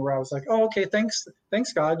for me where I was like, oh, okay, thanks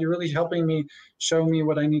God. You're really helping me, show me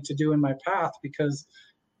what I need to do in my path, because,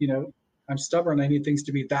 I'm stubborn. I need things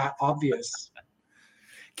to be that obvious.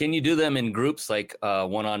 Can you do them in groups, like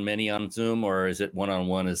one-on-many on Zoom, or is it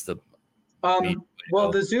one-on-one is the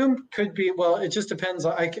well, the Zoom could be, it just depends.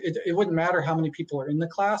 It wouldn't matter how many people are in the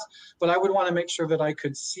class, but I would want to make sure that I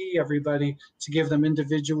could see everybody to give them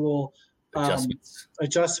individual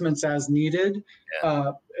adjustments as needed.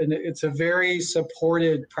 Yeah. And it's a very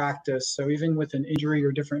supported practice. So even with an injury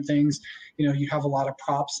or different things, you have a lot of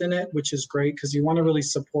props in it, which is great because you want to really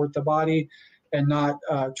support the body and not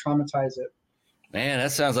traumatize it. Man,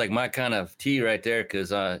 that sounds like my kind of tea right there, because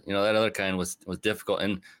that other kind was difficult.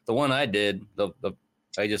 And the one I did, it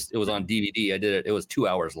was on DVD. I did it. It was 2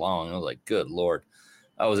 hours long. I was like, good Lord.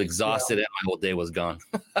 I was exhausted and my whole day was gone.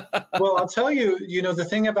 Well, I'll tell you, the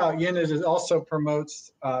thing about yin is it also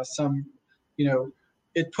promotes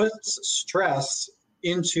it puts stress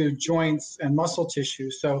into joints and muscle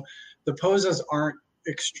tissue. So the poses aren't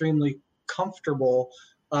extremely comfortable.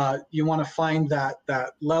 You want to find that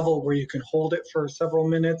level where you can hold it for several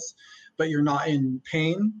minutes, but you're not in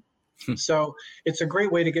pain. So it's a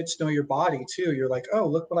great way to get to know your body too. You're like, oh,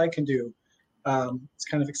 look what I can do. It's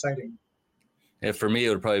kind of exciting. And for me, it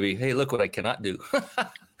would probably be, hey, look what I cannot do.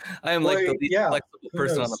 I am like the least flexible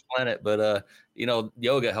person on the planet, but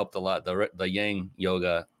yoga helped a lot. The yang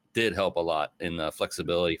yoga did help a lot in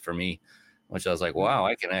flexibility for me, which I was like, wow,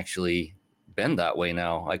 I can actually bend that way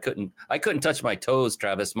now. I couldn't touch my toes,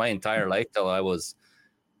 Travis, my entire life till I was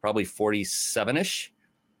probably 47-ish.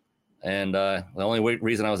 And the only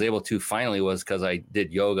reason I was able to finally was because I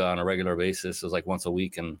did yoga on a regular basis. It was like once a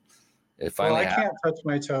week, and it finally I can't touch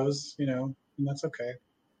my toes, and that's okay.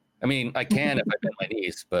 I mean, I can if I bend my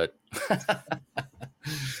knees, but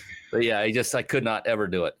but yeah, I could not ever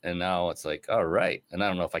do it. And now it's like, all right. And I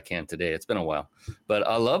don't know if I can today. It's been a while, but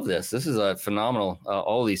I love this. This is a phenomenal,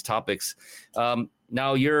 all these topics.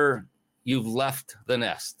 Now you've left the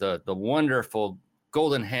nest, the wonderful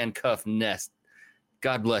golden handcuff nest.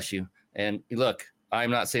 God bless you. And look,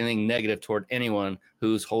 I'm not saying anything negative toward anyone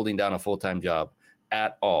who's holding down a full-time job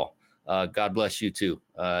at all. God bless you too.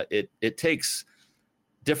 It takes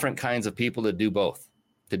different kinds of people to do both,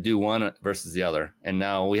 to do one versus the other. And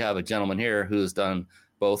now we have a gentleman here who's done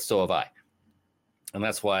both. So have I. And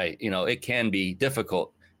that's why, it can be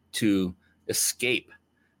difficult to escape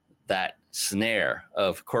that snare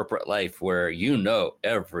of corporate life where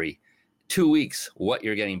every 2 weeks what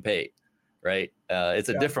you're getting paid, right? It's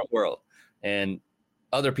a different world. And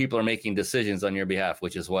other people are making decisions on your behalf,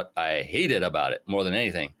 which is what I hated about it more than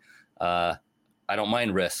anything. I don't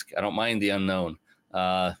mind risk. I don't mind the unknown,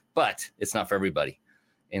 but it's not for everybody.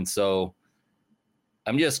 And so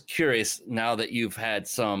I'm just curious, now that you've had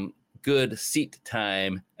some good seat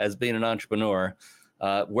time as being an entrepreneur,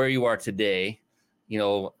 where you are today.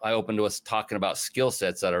 I opened to us talking about skill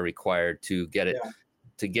sets that are required to get it,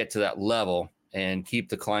 to get to that level and keep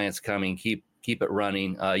the clients coming, keep it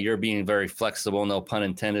running. You're being very flexible, no pun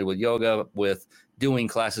intended, with yoga, with doing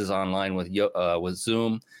classes online with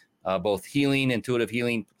Zoom, both healing, intuitive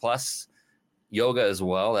healing, plus yoga as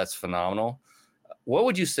well. That's phenomenal. What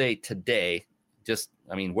would you say today,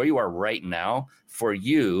 where you are right now for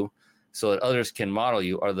you, so that others can model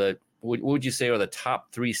you, what would you say are the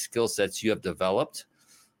top 3 skill sets you have developed?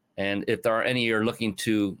 And if there are any you're looking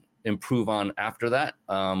to improve on after that,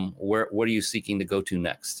 what are you seeking to go to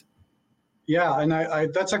next? Yeah, and I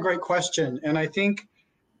that's a great question. And I think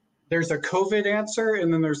there's a COVID answer,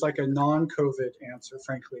 and then there's like a non-COVID answer,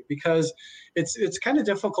 frankly, because it's kind of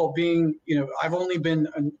difficult being, I've only been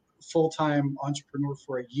a full-time entrepreneur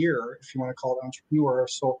for a year, if you want to call it entrepreneur,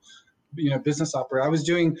 so, business operator. I was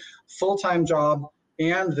doing full-time job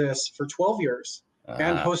and this for 12 years,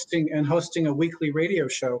 and hosting a weekly radio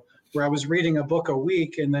show where I was reading a book a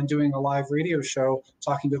week and then doing a live radio show,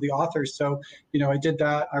 talking to the authors. So, I did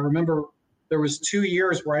that. I remember there was 2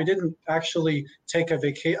 years where I didn't actually take a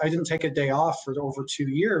vacation. I didn't take a day off for over 2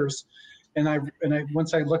 years. And I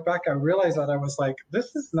once I look back, I realized that I was like,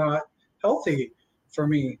 this is not healthy for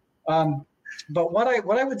me. But what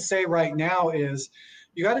I would say right now is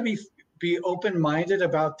you got to be open-minded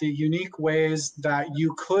about the unique ways that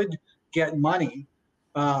you could get money.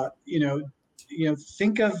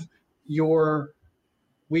 Think of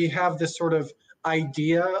we have this sort of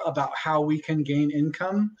idea about how we can gain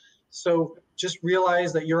income. So just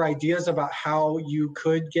realize that your ideas about how you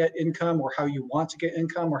could get income, or how you want to get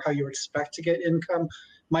income, or how you expect to get income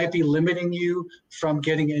might be limiting you from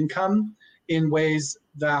getting income in ways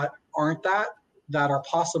that aren't that are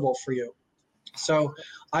possible for you. So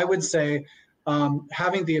I would say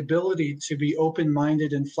having the ability to be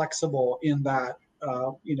open-minded and flexible in that,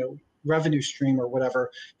 revenue stream or whatever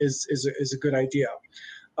is a good idea.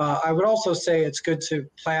 I would also say it's good to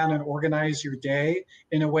plan and organize your day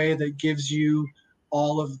in a way that gives you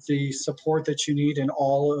all of the support that you need in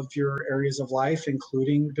all of your areas of life,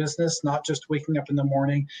 including business, not just waking up in the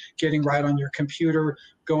morning, getting right on your computer,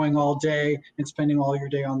 going all day and spending all your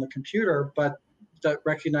day on the computer, but that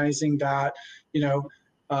recognizing that,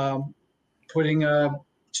 putting a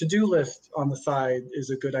to-do list on the side is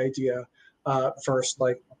a good idea first,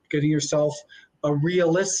 like getting yourself a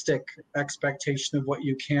realistic expectation of what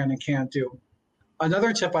you can and can't do.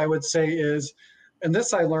 Another tip I would say is, and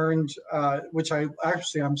this I learned, which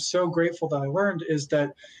I'm so grateful that I learned, is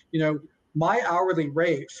that, my hourly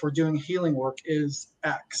rate for doing healing work is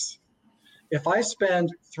X. If I spend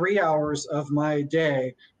 3 hours of my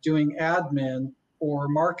day doing admin or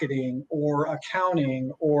marketing or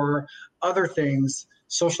accounting or other things,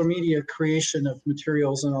 social media creation of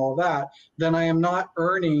materials and all of that, then I am not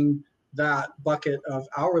earning that bucket of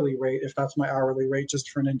hourly rate, if that's my hourly rate just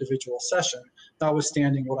for an individual session,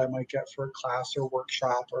 notwithstanding what I might get for a class or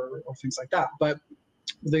workshop or things like that. But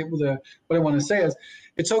what I want to say is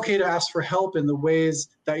it's okay to ask for help in the ways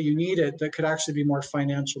that you need it that could actually be more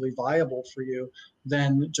financially viable for you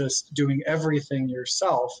than just doing everything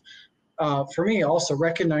yourself. For me, also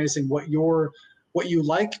recognizing what you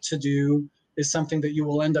like to do is something that you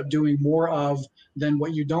will end up doing more of than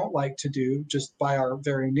what you don't like to do, just by our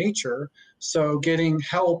very nature. So getting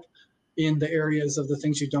help in the areas of the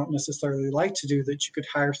things you don't necessarily like to do that you could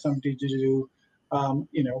hire somebody to do,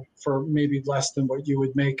 for maybe less than what you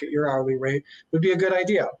would make at your hourly rate would be a good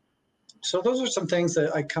idea. So those are some things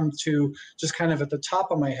that I come to just kind of at the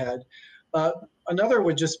top of my head. Another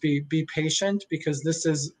would just be patient, because this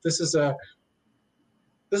is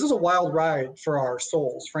a wild ride for our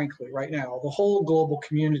souls, frankly, right now. The whole global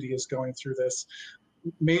community is going through this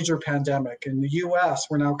major pandemic. In the US,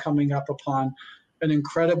 we're now coming up upon an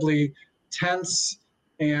incredibly tense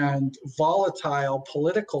and volatile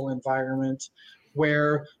political environment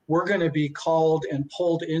where we're going to be called and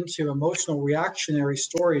pulled into emotional reactionary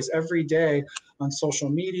stories every day on social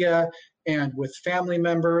media and with family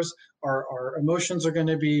members. Our emotions are going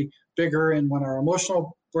to be bigger, and when our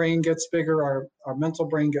emotional brain gets bigger, our mental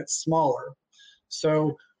brain gets smaller.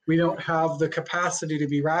 So we don't have the capacity to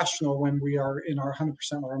be rational when we are in our 100%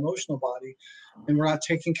 our emotional body, and we're not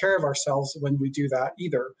taking care of ourselves when we do that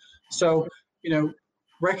either. So,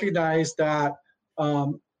 recognize that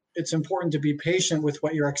it's important to be patient with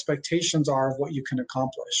what your expectations are of what you can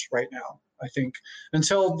accomplish right now. I think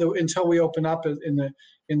until we open up in the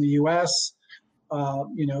U.S.,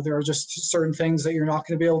 there are just certain things that you're not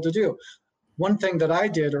going to be able to do. One thing that I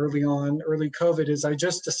did early COVID, is I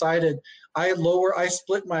just decided I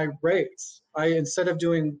split my rates. Instead of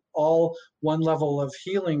doing all one level of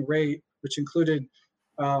healing rate, which included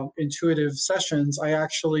intuitive sessions, I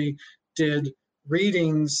actually did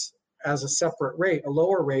readings as a separate rate, a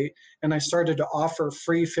lower rate, and I started to offer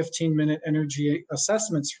free 15-minute energy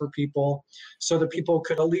assessments for people so that people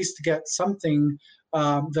could at least get something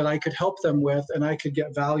that I could help them with, and I could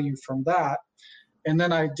get value from that. And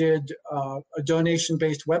then I did a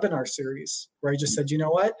donation-based webinar series where I just said, you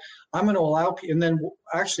know what, I'm going to allow people. And then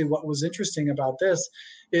actually what was interesting about this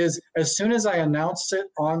is as soon as I announced it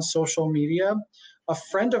on social media, a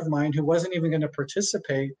friend of mine who wasn't even going to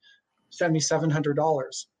participate sent me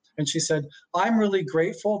 $700. And she said, I'm really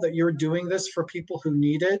grateful that you're doing this for people who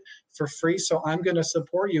need it for free, so I'm going to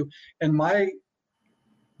support you. And my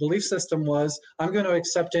belief system was, I'm going to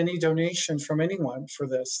accept any donation from anyone for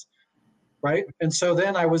this, right? And so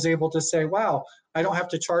then I was able to say, wow, I don't have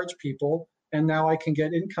to charge people, and now I can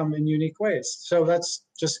get income in unique ways. So that's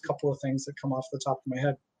just a couple of things that come off the top of my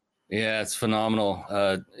head. Yeah, it's phenomenal.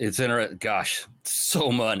 It's interesting. Gosh,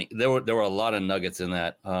 so many. There were a lot of nuggets in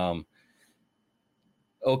that.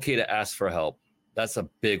 Okay to ask for help. That's a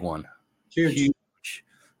big one. Huge.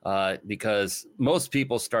 Because most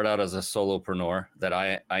people start out as a solopreneur that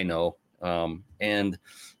I know. And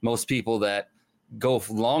most people that go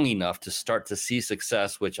long enough to start to see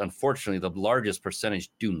success, which unfortunately the largest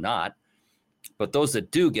percentage do not. But those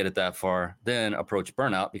that do get it that far then approach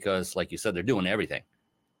burnout because, like you said, they're doing everything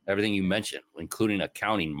you mentioned, including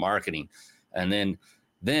accounting, marketing. And then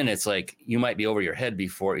it's like you might be over your head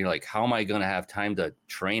before you're like, how am I going to have time to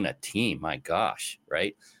train a team? My gosh,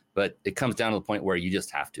 right? But it comes down to the point where you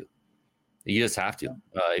just have to. You just have to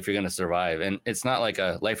if you're going to survive. And it's not like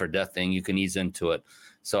a life or death thing. You can ease into it.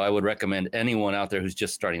 So I would recommend anyone out there who's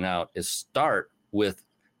just starting out is start with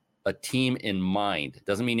a team in mind.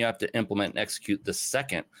 Doesn't mean you have to implement and execute the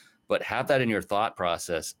second, but have that in your thought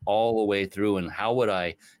process all the way through. And how would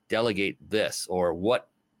I delegate this, or what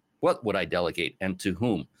would I delegate and to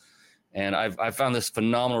whom? And I've found this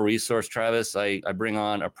phenomenal resource, Travis. I bring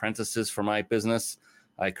on apprentices for my business.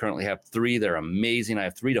 I currently have 3. They're amazing. I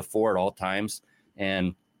have 3 to 4 at all times.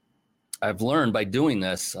 And I've learned by doing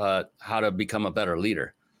this how to become a better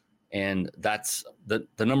leader. And that's the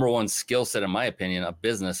number one skill set, in my opinion, of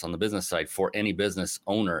business on the business side for any business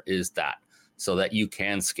owner is that, so that you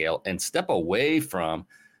can scale and step away from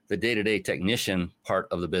the day-to-day technician part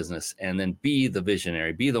of the business and then be the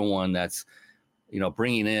visionary, be the one that's,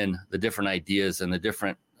 bringing in the different ideas and the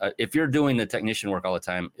different, if you're doing the technician work all the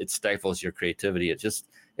time, it stifles your creativity.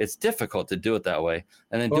 It's difficult to do it that way.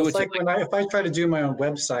 And then it's like if I try to do my own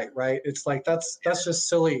website, right? It's like, that's just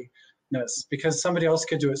silliness because somebody else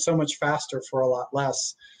could do it so much faster for a lot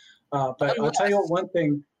less. But I'll tell you one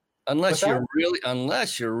thing. Unless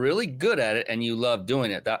you're really good at it and you love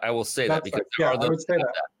doing it, I will say that because I would say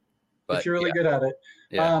that. But if you're really good at it.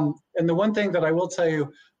 Yeah. And the one thing that I will tell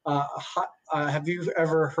you, have you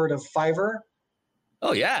ever heard of Fiverr?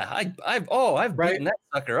 Oh yeah, I've beaten that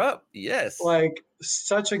sucker up. Yes, like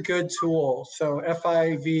such a good tool. So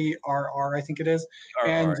FIVRR, I think it is,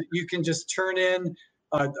 and you can just turn in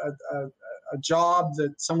a job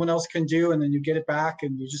that someone else can do, and then you get it back,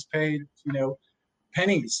 and you just pay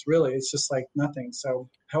pennies. Really, it's just like nothing. So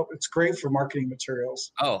it's great for marketing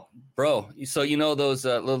materials. Oh, bro, so those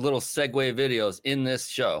little segue videos in this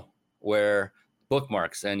show where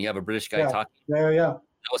bookmarks and you have a British guy talking. Yeah. That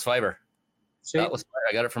was Fiverr.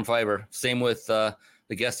 I got it from Fiverr. Same with the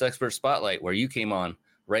Guest Expert Spotlight where you came on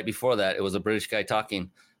right before that. It was a British guy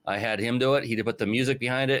talking. I had him do it. He did put the music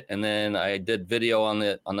behind it, and then I did video on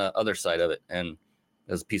the other side of it, and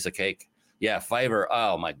it was a piece of cake. Yeah, Fiverr.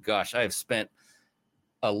 Oh my gosh, I've spent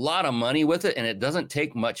a lot of money with it, and it doesn't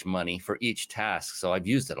take much money for each task. So I've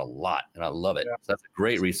used it a lot, and I love it. Yeah. So that's a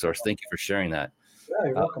great resource. Thank you for sharing that. Yeah,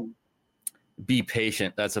 you're welcome. Be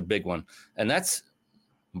patient. That's a big one, and that's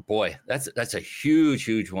a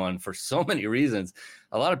huge one for so many reasons.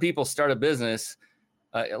 A lot of people start a business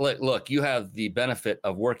Look, you have the benefit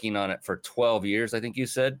of working on it for 12 years, I think you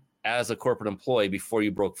said, as a corporate employee before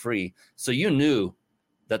you broke free. So you knew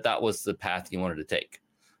that that was the path you wanted to take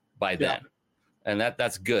by then. And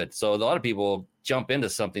that's good. So a lot of people jump into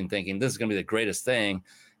something thinking this is going to be the greatest thing,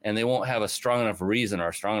 and they won't have a strong enough reason or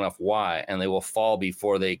a strong enough why, and they will fall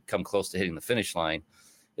before they come close to hitting the finish line.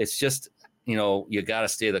 It's just, you got to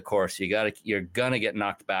stay the course. You're going to get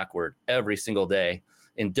knocked backward every single day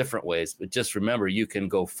in different ways. But just remember, you can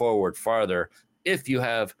go forward farther if you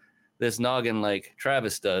have this noggin like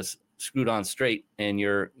Travis does, screwed on straight, and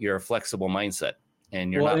you're a flexible mindset.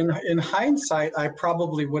 And you're in hindsight, I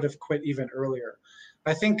probably would have quit even earlier.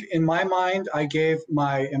 I think in my mind, I gave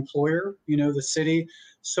my employer, the city,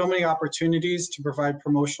 so many opportunities to provide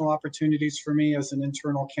promotional opportunities for me as an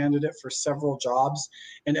internal candidate for several jobs.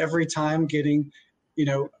 And every time getting,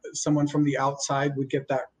 someone from the outside would get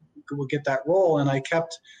that role. And I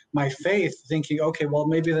kept my faith thinking, okay, well,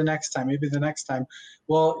 maybe the next time.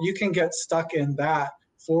 Well, you can get stuck in that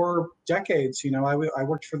for decades. I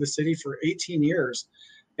worked for the city for 18 years.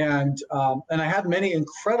 And I had many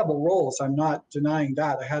incredible roles. I'm not denying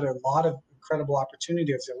that. I had a lot of incredible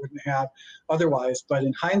opportunities I wouldn't have otherwise. But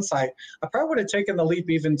in hindsight, I probably would have taken the leap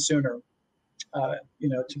even sooner,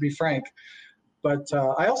 to be frank. But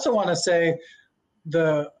I also want to say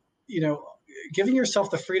giving yourself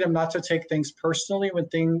the freedom not to take things personally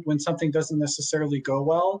when something doesn't necessarily go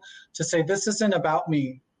well, to say, this isn't about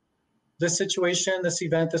me. This situation, this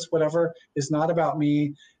event, this whatever is not about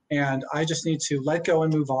me. And I just need to let go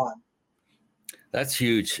and move on. That's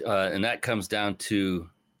huge. And that comes down to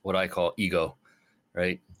what I call ego,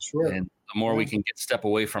 right? Sure. And the more we can step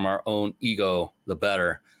away from our own ego, the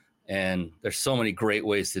better. And there's so many great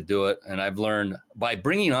ways to do it. And I've learned by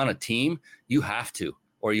bringing on a team, you have to,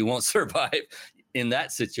 or you won't survive in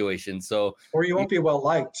that situation. So, or you won't be well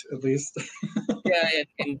liked, at least. Yeah,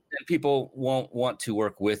 and people won't want to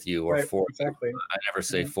work with you or for exactly. You. I never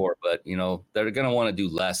say for, but they're going to want to do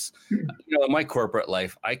less. In my corporate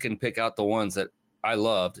life, I can pick out the ones that I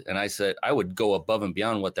loved, and I said I would go above and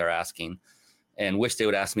beyond what they're asking, and wish they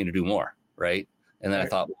would ask me to do more, right? And then I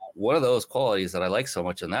thought, well, what are those qualities that I like so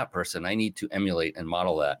much in that person? I need to emulate and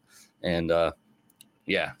model that, and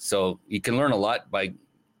so you can learn a lot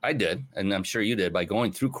I did, and I'm sure you did, by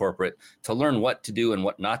going through corporate to learn what to do and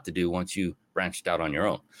what not to do once you branched out on your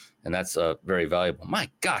own. And that's very valuable. My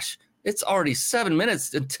gosh, it's already 7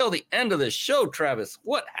 minutes until the end of the show, Travis.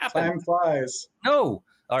 What happened? Time flies. No.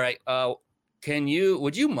 All right.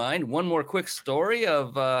 Would you mind one more quick story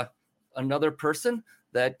of another person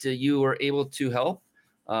that you were able to help?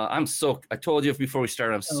 I told you before we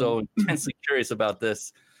started, I'm so intensely curious about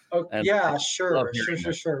this. Okay, yeah, sure.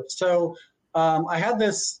 So I had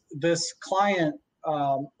this client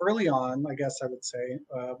early on, I guess I would say,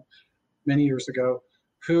 many years ago,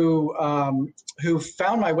 who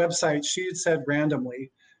found my website. She had said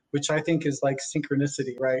randomly, which I think is like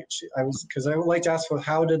synchronicity, right? Because I would like to ask, well,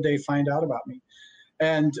 how did they find out about me?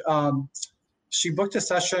 And she booked a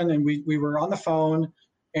session, and we were on the phone.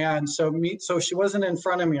 And so she wasn't in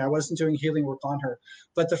front of me. I wasn't doing healing work on her.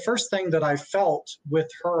 But the first thing that I felt with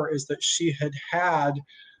her is that she had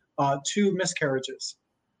 2 miscarriages.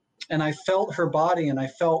 And I felt her body, and I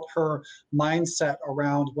felt her mindset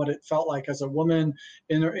around what it felt like as a woman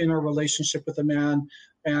in her relationship with a man,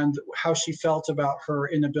 and how she felt about her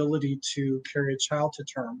inability to carry a child to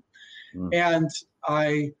term. And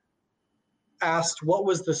I asked what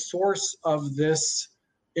was the source of this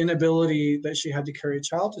inability that she had to carry a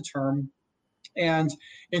child to term. And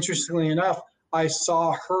interestingly enough, I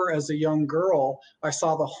saw her as a young girl. I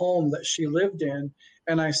saw the home that she lived in,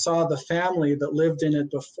 and I saw the family that lived in it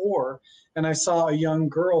before. And I saw a young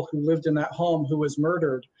girl who lived in that home who was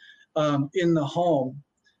murdered in the home,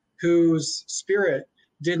 whose spirit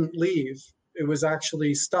didn't leave. It was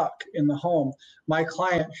actually stuck in the home. My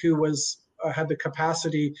client, who had the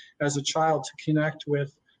capacity as a child to connect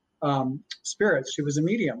with spirits, she was a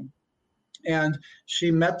medium. And she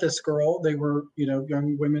met this girl. They were,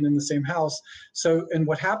 young women in the same house. So, and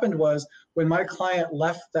what happened was, when my client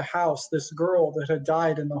left the house, this girl that had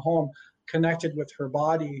died in the home connected with her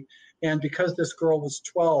body. And because this girl was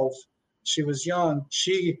 12, she was young,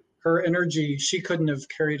 her energy, she couldn't have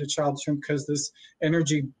carried a child to term, because this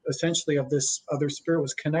energy essentially of this other spirit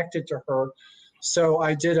was connected to her. So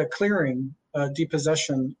I did a clearing,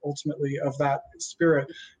 depossession ultimately of that spirit,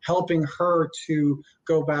 helping her to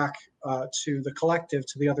go back to the collective,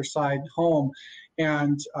 to the other side home.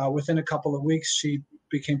 And within a couple of weeks, she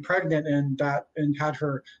became pregnant and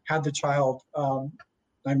had the child 9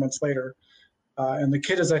 months later. And the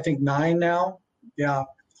kid is, I think, 9 now. Yeah.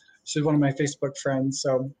 She's one of my Facebook friends.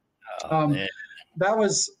 So, that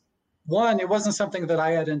was one, it wasn't something that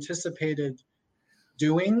I had anticipated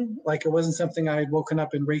doing. Like, it wasn't something I had woken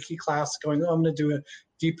up in Reiki class going, oh, I'm going to do a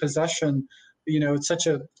deep possession. It's such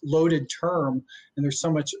a loaded term, and there's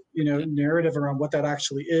so much, narrative around what that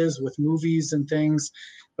actually is with movies and things.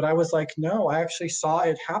 But I was like, no, I actually saw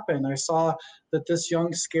it happen. I saw that this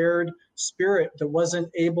young, scared spirit that wasn't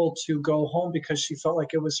able to go home because she felt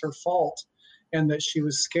like it was her fault, and that she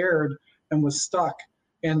was scared and was stuck,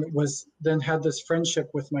 and was then had this friendship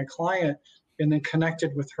with my client, and then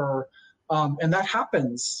connected with her. And that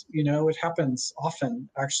happens, it happens often,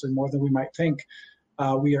 actually, more than we might think.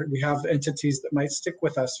 We have entities that might stick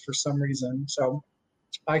with us for some reason. So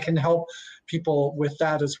I can help people with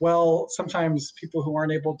that as well. Sometimes people who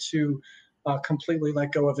aren't able to completely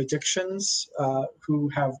let go of addictions, who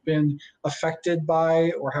have been affected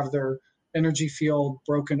by or have their energy field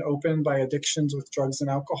broken open by addictions with drugs and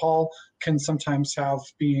alcohol, can sometimes have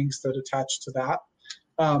beings that attach to that.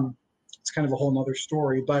 It's kind of a whole nother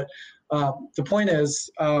story. But the point is,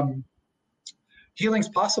 healing's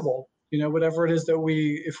possible. Whatever it is that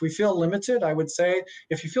if we feel limited, I would say,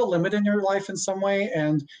 if you feel limited in your life in some way,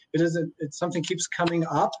 and something keeps coming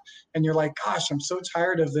up, and you're like, gosh, I'm so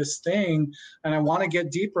tired of this thing, and I want to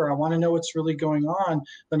get deeper, I want to know what's really going on,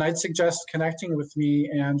 then I'd suggest connecting with me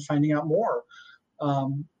and finding out more.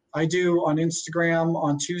 I do on Instagram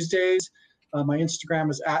on Tuesdays. My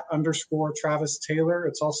Instagram is @_Travis Taylor.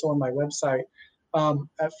 It's also on my website.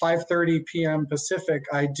 At 5:30 p.m. Pacific,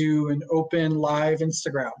 I do an open live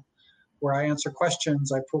Instagram where I answer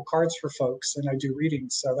questions, I pull cards for folks, and I do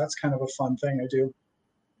readings. So that's kind of a fun thing I do.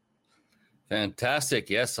 Fantastic.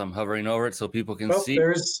 Yes, I'm hovering over it so people can see.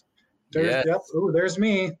 There's yes. Yep. Oh, there's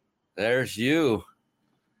me. There's you.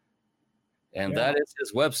 And that is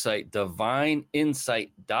his website,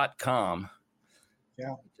 divineinsight.com.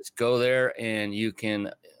 Yeah. Just go there, and you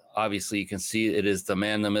can see it is the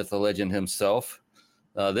man, the myth, the legend himself.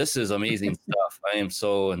 This is amazing stuff. I am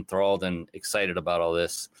so enthralled and excited about all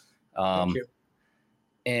this. Thank you.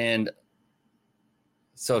 And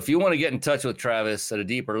so if you want to get in touch with Travis at a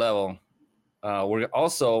deeper level, I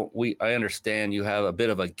understand you have a bit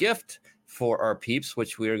of a gift for our peeps,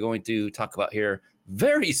 which we are going to talk about here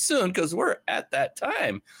very soon, because we're at that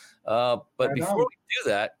time. But before we do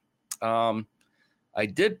that, I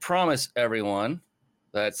did promise everyone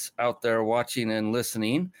that's out there watching and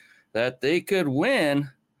listening that they could win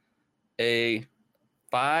a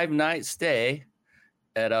 5-night stay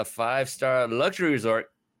at a 5-star luxury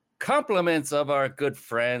resort, compliments of our good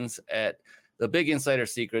friends at the Big Insider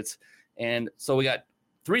Secrets. And so we got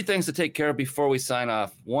 3 things to take care of before we sign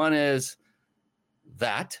off. One is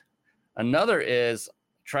that. Another is,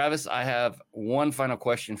 Travis, I have one final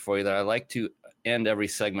question for you that I like to end every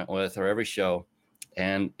segment with, or every show.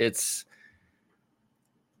 And it's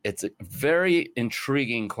a very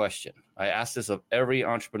intriguing question. I asked this of every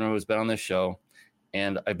entrepreneur who's been on this show,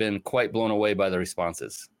 and I've been quite blown away by the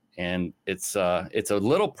responses. And it's a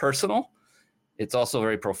little personal. It's also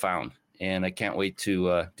very profound, and I can't wait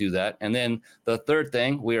to do that. And then the third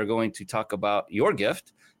thing, we are going to talk about your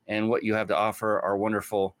gift and what you have to offer our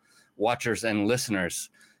wonderful watchers and listeners.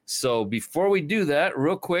 So before we do that,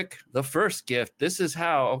 real quick, the first gift, this is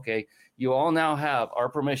how, you all now have our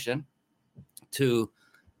permission to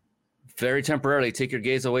very temporarily take your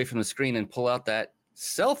gaze away from the screen and pull out that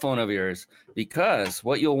cell phone of yours, because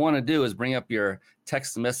what you'll want to do is bring up your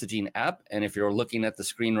text messaging app. And if you're looking at the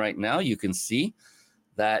screen right now, you can see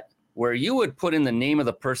that where you would put in the name of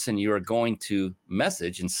the person you are going to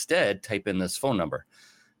message, instead type in this phone number.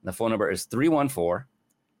 And the phone number is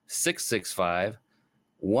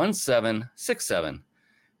 314-665-1767.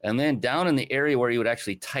 And then down in the area where you would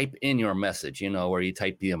actually type in your message, where you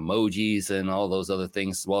type the emojis and all those other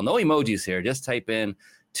things. Well, no emojis here. Just type in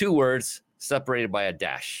 2 words separated by a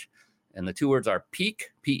dash. And the 2 words are peak,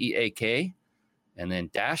 P-E-A-K, and then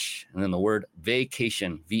dash, and then the word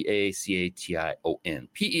vacation, V-A-C-A-T-I-O-N,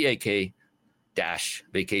 P-E-A-K dash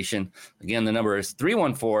vacation. Again, the number is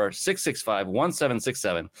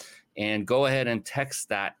 314-665-1767. And go ahead and text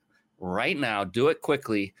that right now. Do it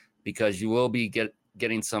quickly, because you will be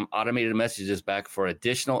getting some automated messages back for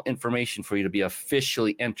additional information for you to be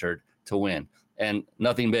officially entered to win. And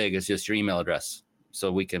nothing big, it's just your email address. So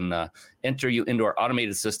we can enter you into our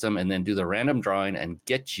automated system and then do the random drawing and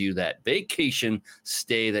get you that vacation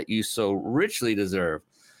stay that you so richly deserve.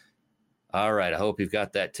 All right, I hope you've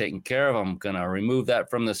got that taken care of. I'm going to remove that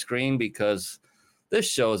from the screen, because this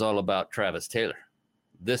show is all about Travis Taylor,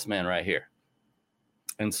 this man right here.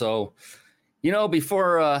 And so,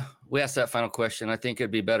 before we ask that final question, I think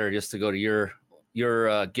it'd be better just to go to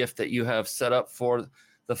your gift that you have set up for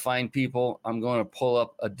the fine people. I'm going to pull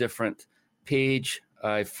up a different page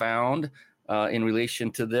I found in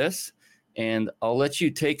relation to this, and I'll let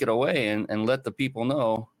you take it away and let the people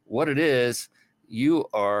know what it is you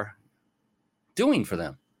are doing for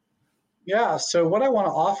them. Yeah, so what I want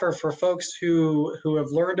to offer for folks who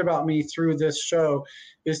have learned about me through this show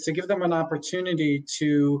is to give them an opportunity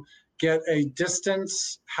to get a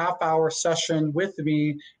distance half-hour session with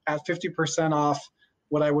me at 50% off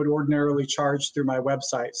what I would ordinarily charge through my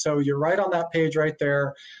website. So you're right on that page right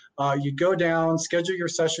there. You go down, schedule your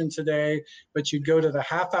session today, but you'd go to the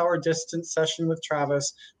half-hour distance session with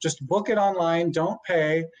Travis. Just book it online, don't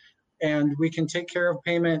pay, and we can take care of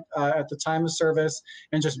payment at the time of service,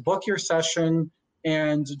 and just book your session.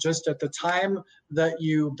 And just at the time that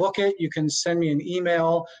you book it, you can send me an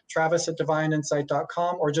email,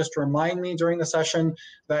 travis@divineinsight.com, or just remind me during the session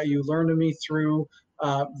that you learned of me through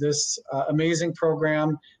this amazing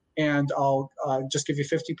program, and I'll just give you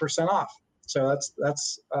 50% off. So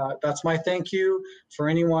that's my thank you for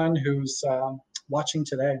anyone who's watching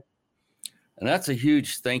today. And that's a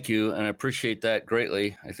huge thank you, and I appreciate that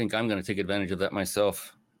greatly. I think I'm going to take advantage of that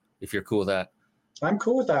myself, if you're cool with that. I'm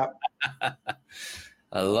cool with that.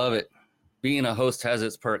 I love it. Being a host has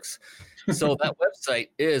its perks. So that website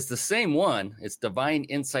is the same one. It's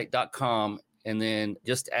divineinsight.com, and then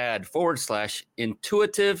just add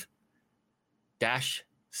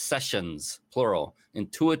 /intuitive-sessions, plural,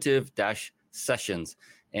 intuitive-sessions.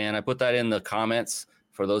 And I put that in the comments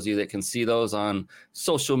for those of you that can see those on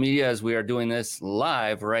social media as we are doing this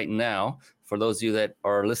live right now. For those of you that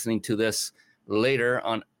are listening to this later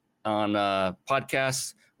on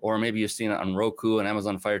podcasts, or maybe you've seen it on Roku and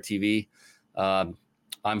Amazon Fire TV.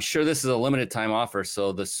 I'm sure this is a limited time offer,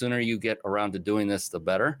 so the sooner you get around to doing this, the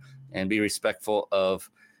better, and be respectful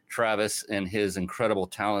of Travis and his incredible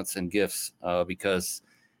talents and gifts, because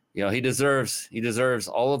he deserves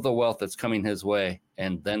all of the wealth that's coming his way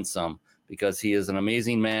and then some, because he is an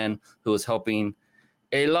amazing man who is helping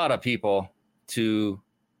a lot of people to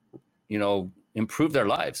improve their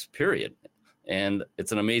lives, period. And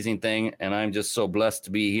it's an amazing thing. And I'm just so blessed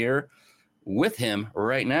to be here with him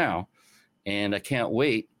right now. And I can't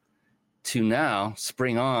wait to now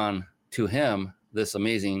spring on to him this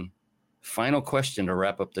amazing final question to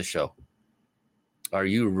wrap up the show. Are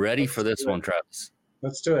you ready for this one, Travis?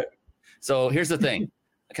 Let's do it. So here's the thing.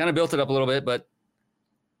 I kind of built it up a little bit, but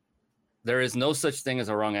there is no such thing as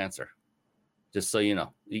a wrong answer. Just so you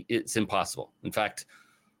know, it's impossible. In fact,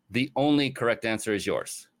 the only correct answer is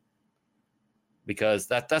yours, because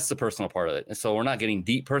that's the personal part of it. And so we're not getting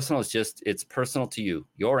deep personal. It's personal to you.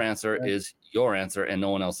 Your answer is your answer and no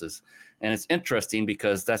one else's. And it's interesting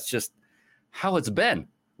because that's just how it's been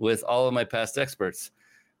with all of my past experts.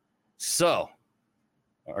 So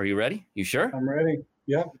are you ready? You sure? I'm ready.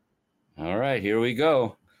 Yeah. All right, here we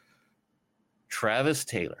go. Travis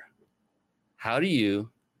Taylor, how do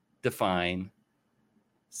you define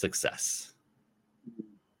success?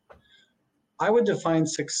 I would define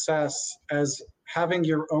success as having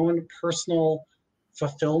your own personal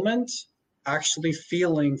fulfillment, actually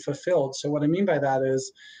feeling fulfilled. So what I mean by that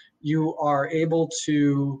is you are able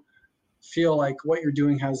to feel like what you're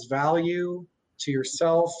doing has value to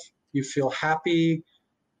yourself. You feel happy,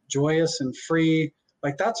 joyous, and free.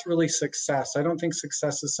 Like, that's really success. I don't think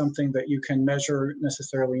success is something that you can measure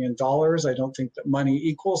necessarily in dollars. I don't think that money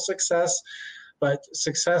equals success, but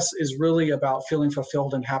success is really about feeling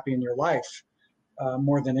fulfilled and happy in your life.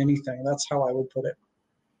 More than anything. That's how I would put it.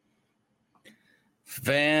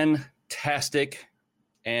 Fantastic.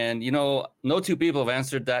 And, no two people have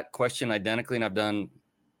answered that question identically, and I've done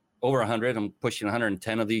over 100. I'm pushing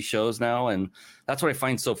 110 of these shows now, and that's what I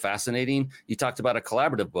find so fascinating. You talked about a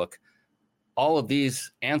collaborative book. All of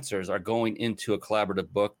these answers are going into a collaborative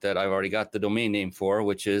book that I've already got the domain name for,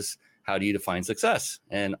 which is How Do You Define Success?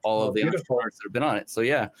 And all of the entrepreneurs that have been on it. So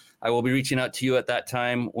yeah, I will be reaching out to you at that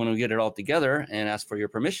time when we get it all together and ask for your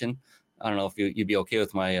permission. I don't know if you'd be okay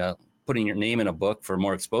with my putting your name in a book for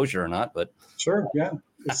more exposure or not, but sure. Yeah.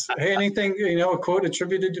 Hey, anything, a quote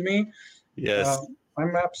attributed to me. Yes.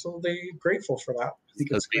 I'm absolutely grateful for that. I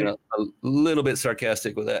think it's being a little bit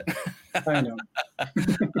sarcastic with that. I know. I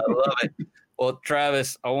love it. Well,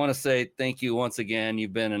 Travis, I want to say thank you once again.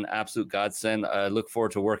 You've been an absolute godsend. I look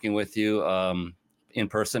forward to working with you in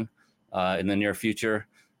person in the near future.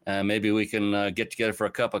 Maybe we can get together for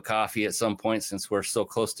a cup of coffee at some point, since we're so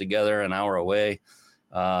close together, an hour away.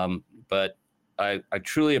 But I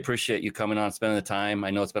truly appreciate you coming on, spending the time.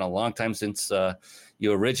 I know it's been a long time since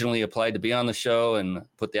you originally applied to be on the show and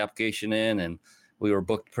put the application in, and we were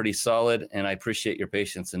booked pretty solid. And I appreciate your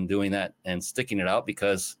patience in doing that and sticking it out,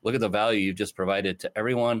 because look at the value you've just provided to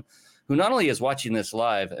everyone who not only is watching this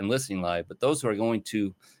live and listening live, but those who are going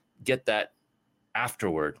to get that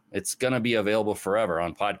afterward. It's going to be available forever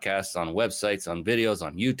on podcasts, on websites, on videos,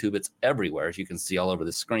 on YouTube. It's everywhere, as you can see all over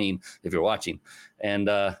the screen if you're watching. And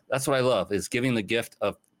that's what I love, is giving the gift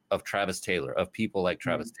of Travis Taylor, of people like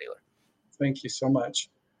Travis Taylor. Thank you so much.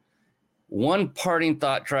 One parting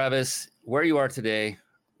thought, Travis, where you are today,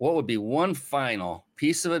 what would be one final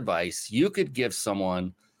piece of advice you could give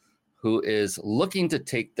someone who is looking to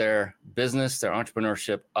take their business, their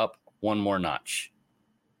entrepreneurship up one more notch?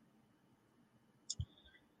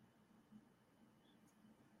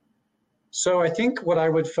 So I think what I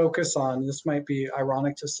would focus on, this might be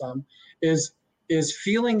ironic to some, is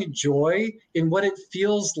feeling joy in what it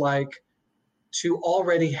feels like to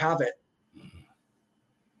already have it.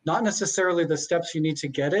 Not necessarily the steps you need to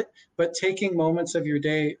get it, but taking moments of your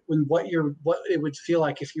day when what it would feel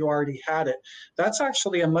like if you already had it. That's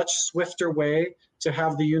actually a much swifter way to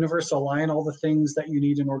have the universe align all the things that you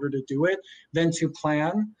need in order to do it than to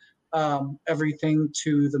plan everything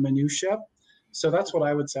to the minutia. So that's what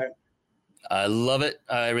I would say. I love it.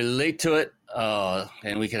 I relate to it.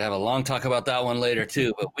 And we could have a long talk about that one later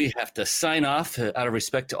too, but we have to sign off out of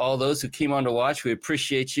respect to all those who came on to watch. We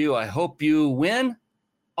appreciate you. I hope you win.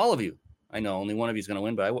 All of you. I know only one of you is going to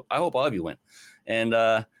win, but I hope all of you win. And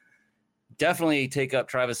definitely take up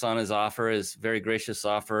Travis on his offer, his very gracious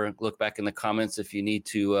offer. Look back in the comments if you need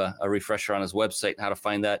to a refresher on his website and how to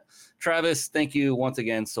find that. Travis, thank you once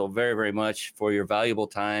again so very, very much for your valuable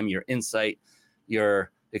time, your insight, your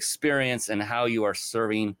experience, and how you are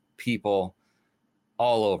serving people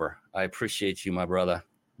all over. I appreciate you, my brother.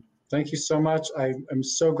 Thank you so much. I am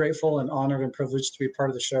so grateful and honored and privileged to be part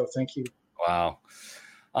of the show. Thank you. Wow.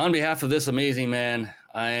 On behalf of this amazing man,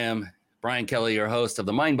 I am Brian Kelly, your host of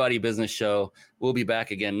the Mind Body Business Show. We'll be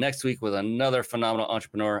back again next week with another phenomenal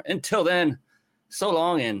entrepreneur. Until then, so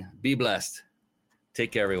long and be blessed.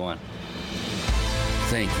 Take care, everyone.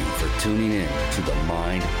 Thank you for tuning in to the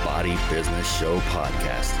Mind Body Business Show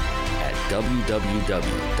podcast at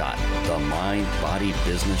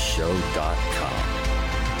www.themindbodybusinessshow.com.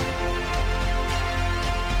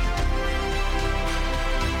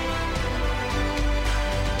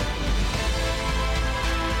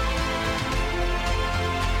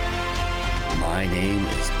 My name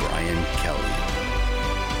is Brian Kelly.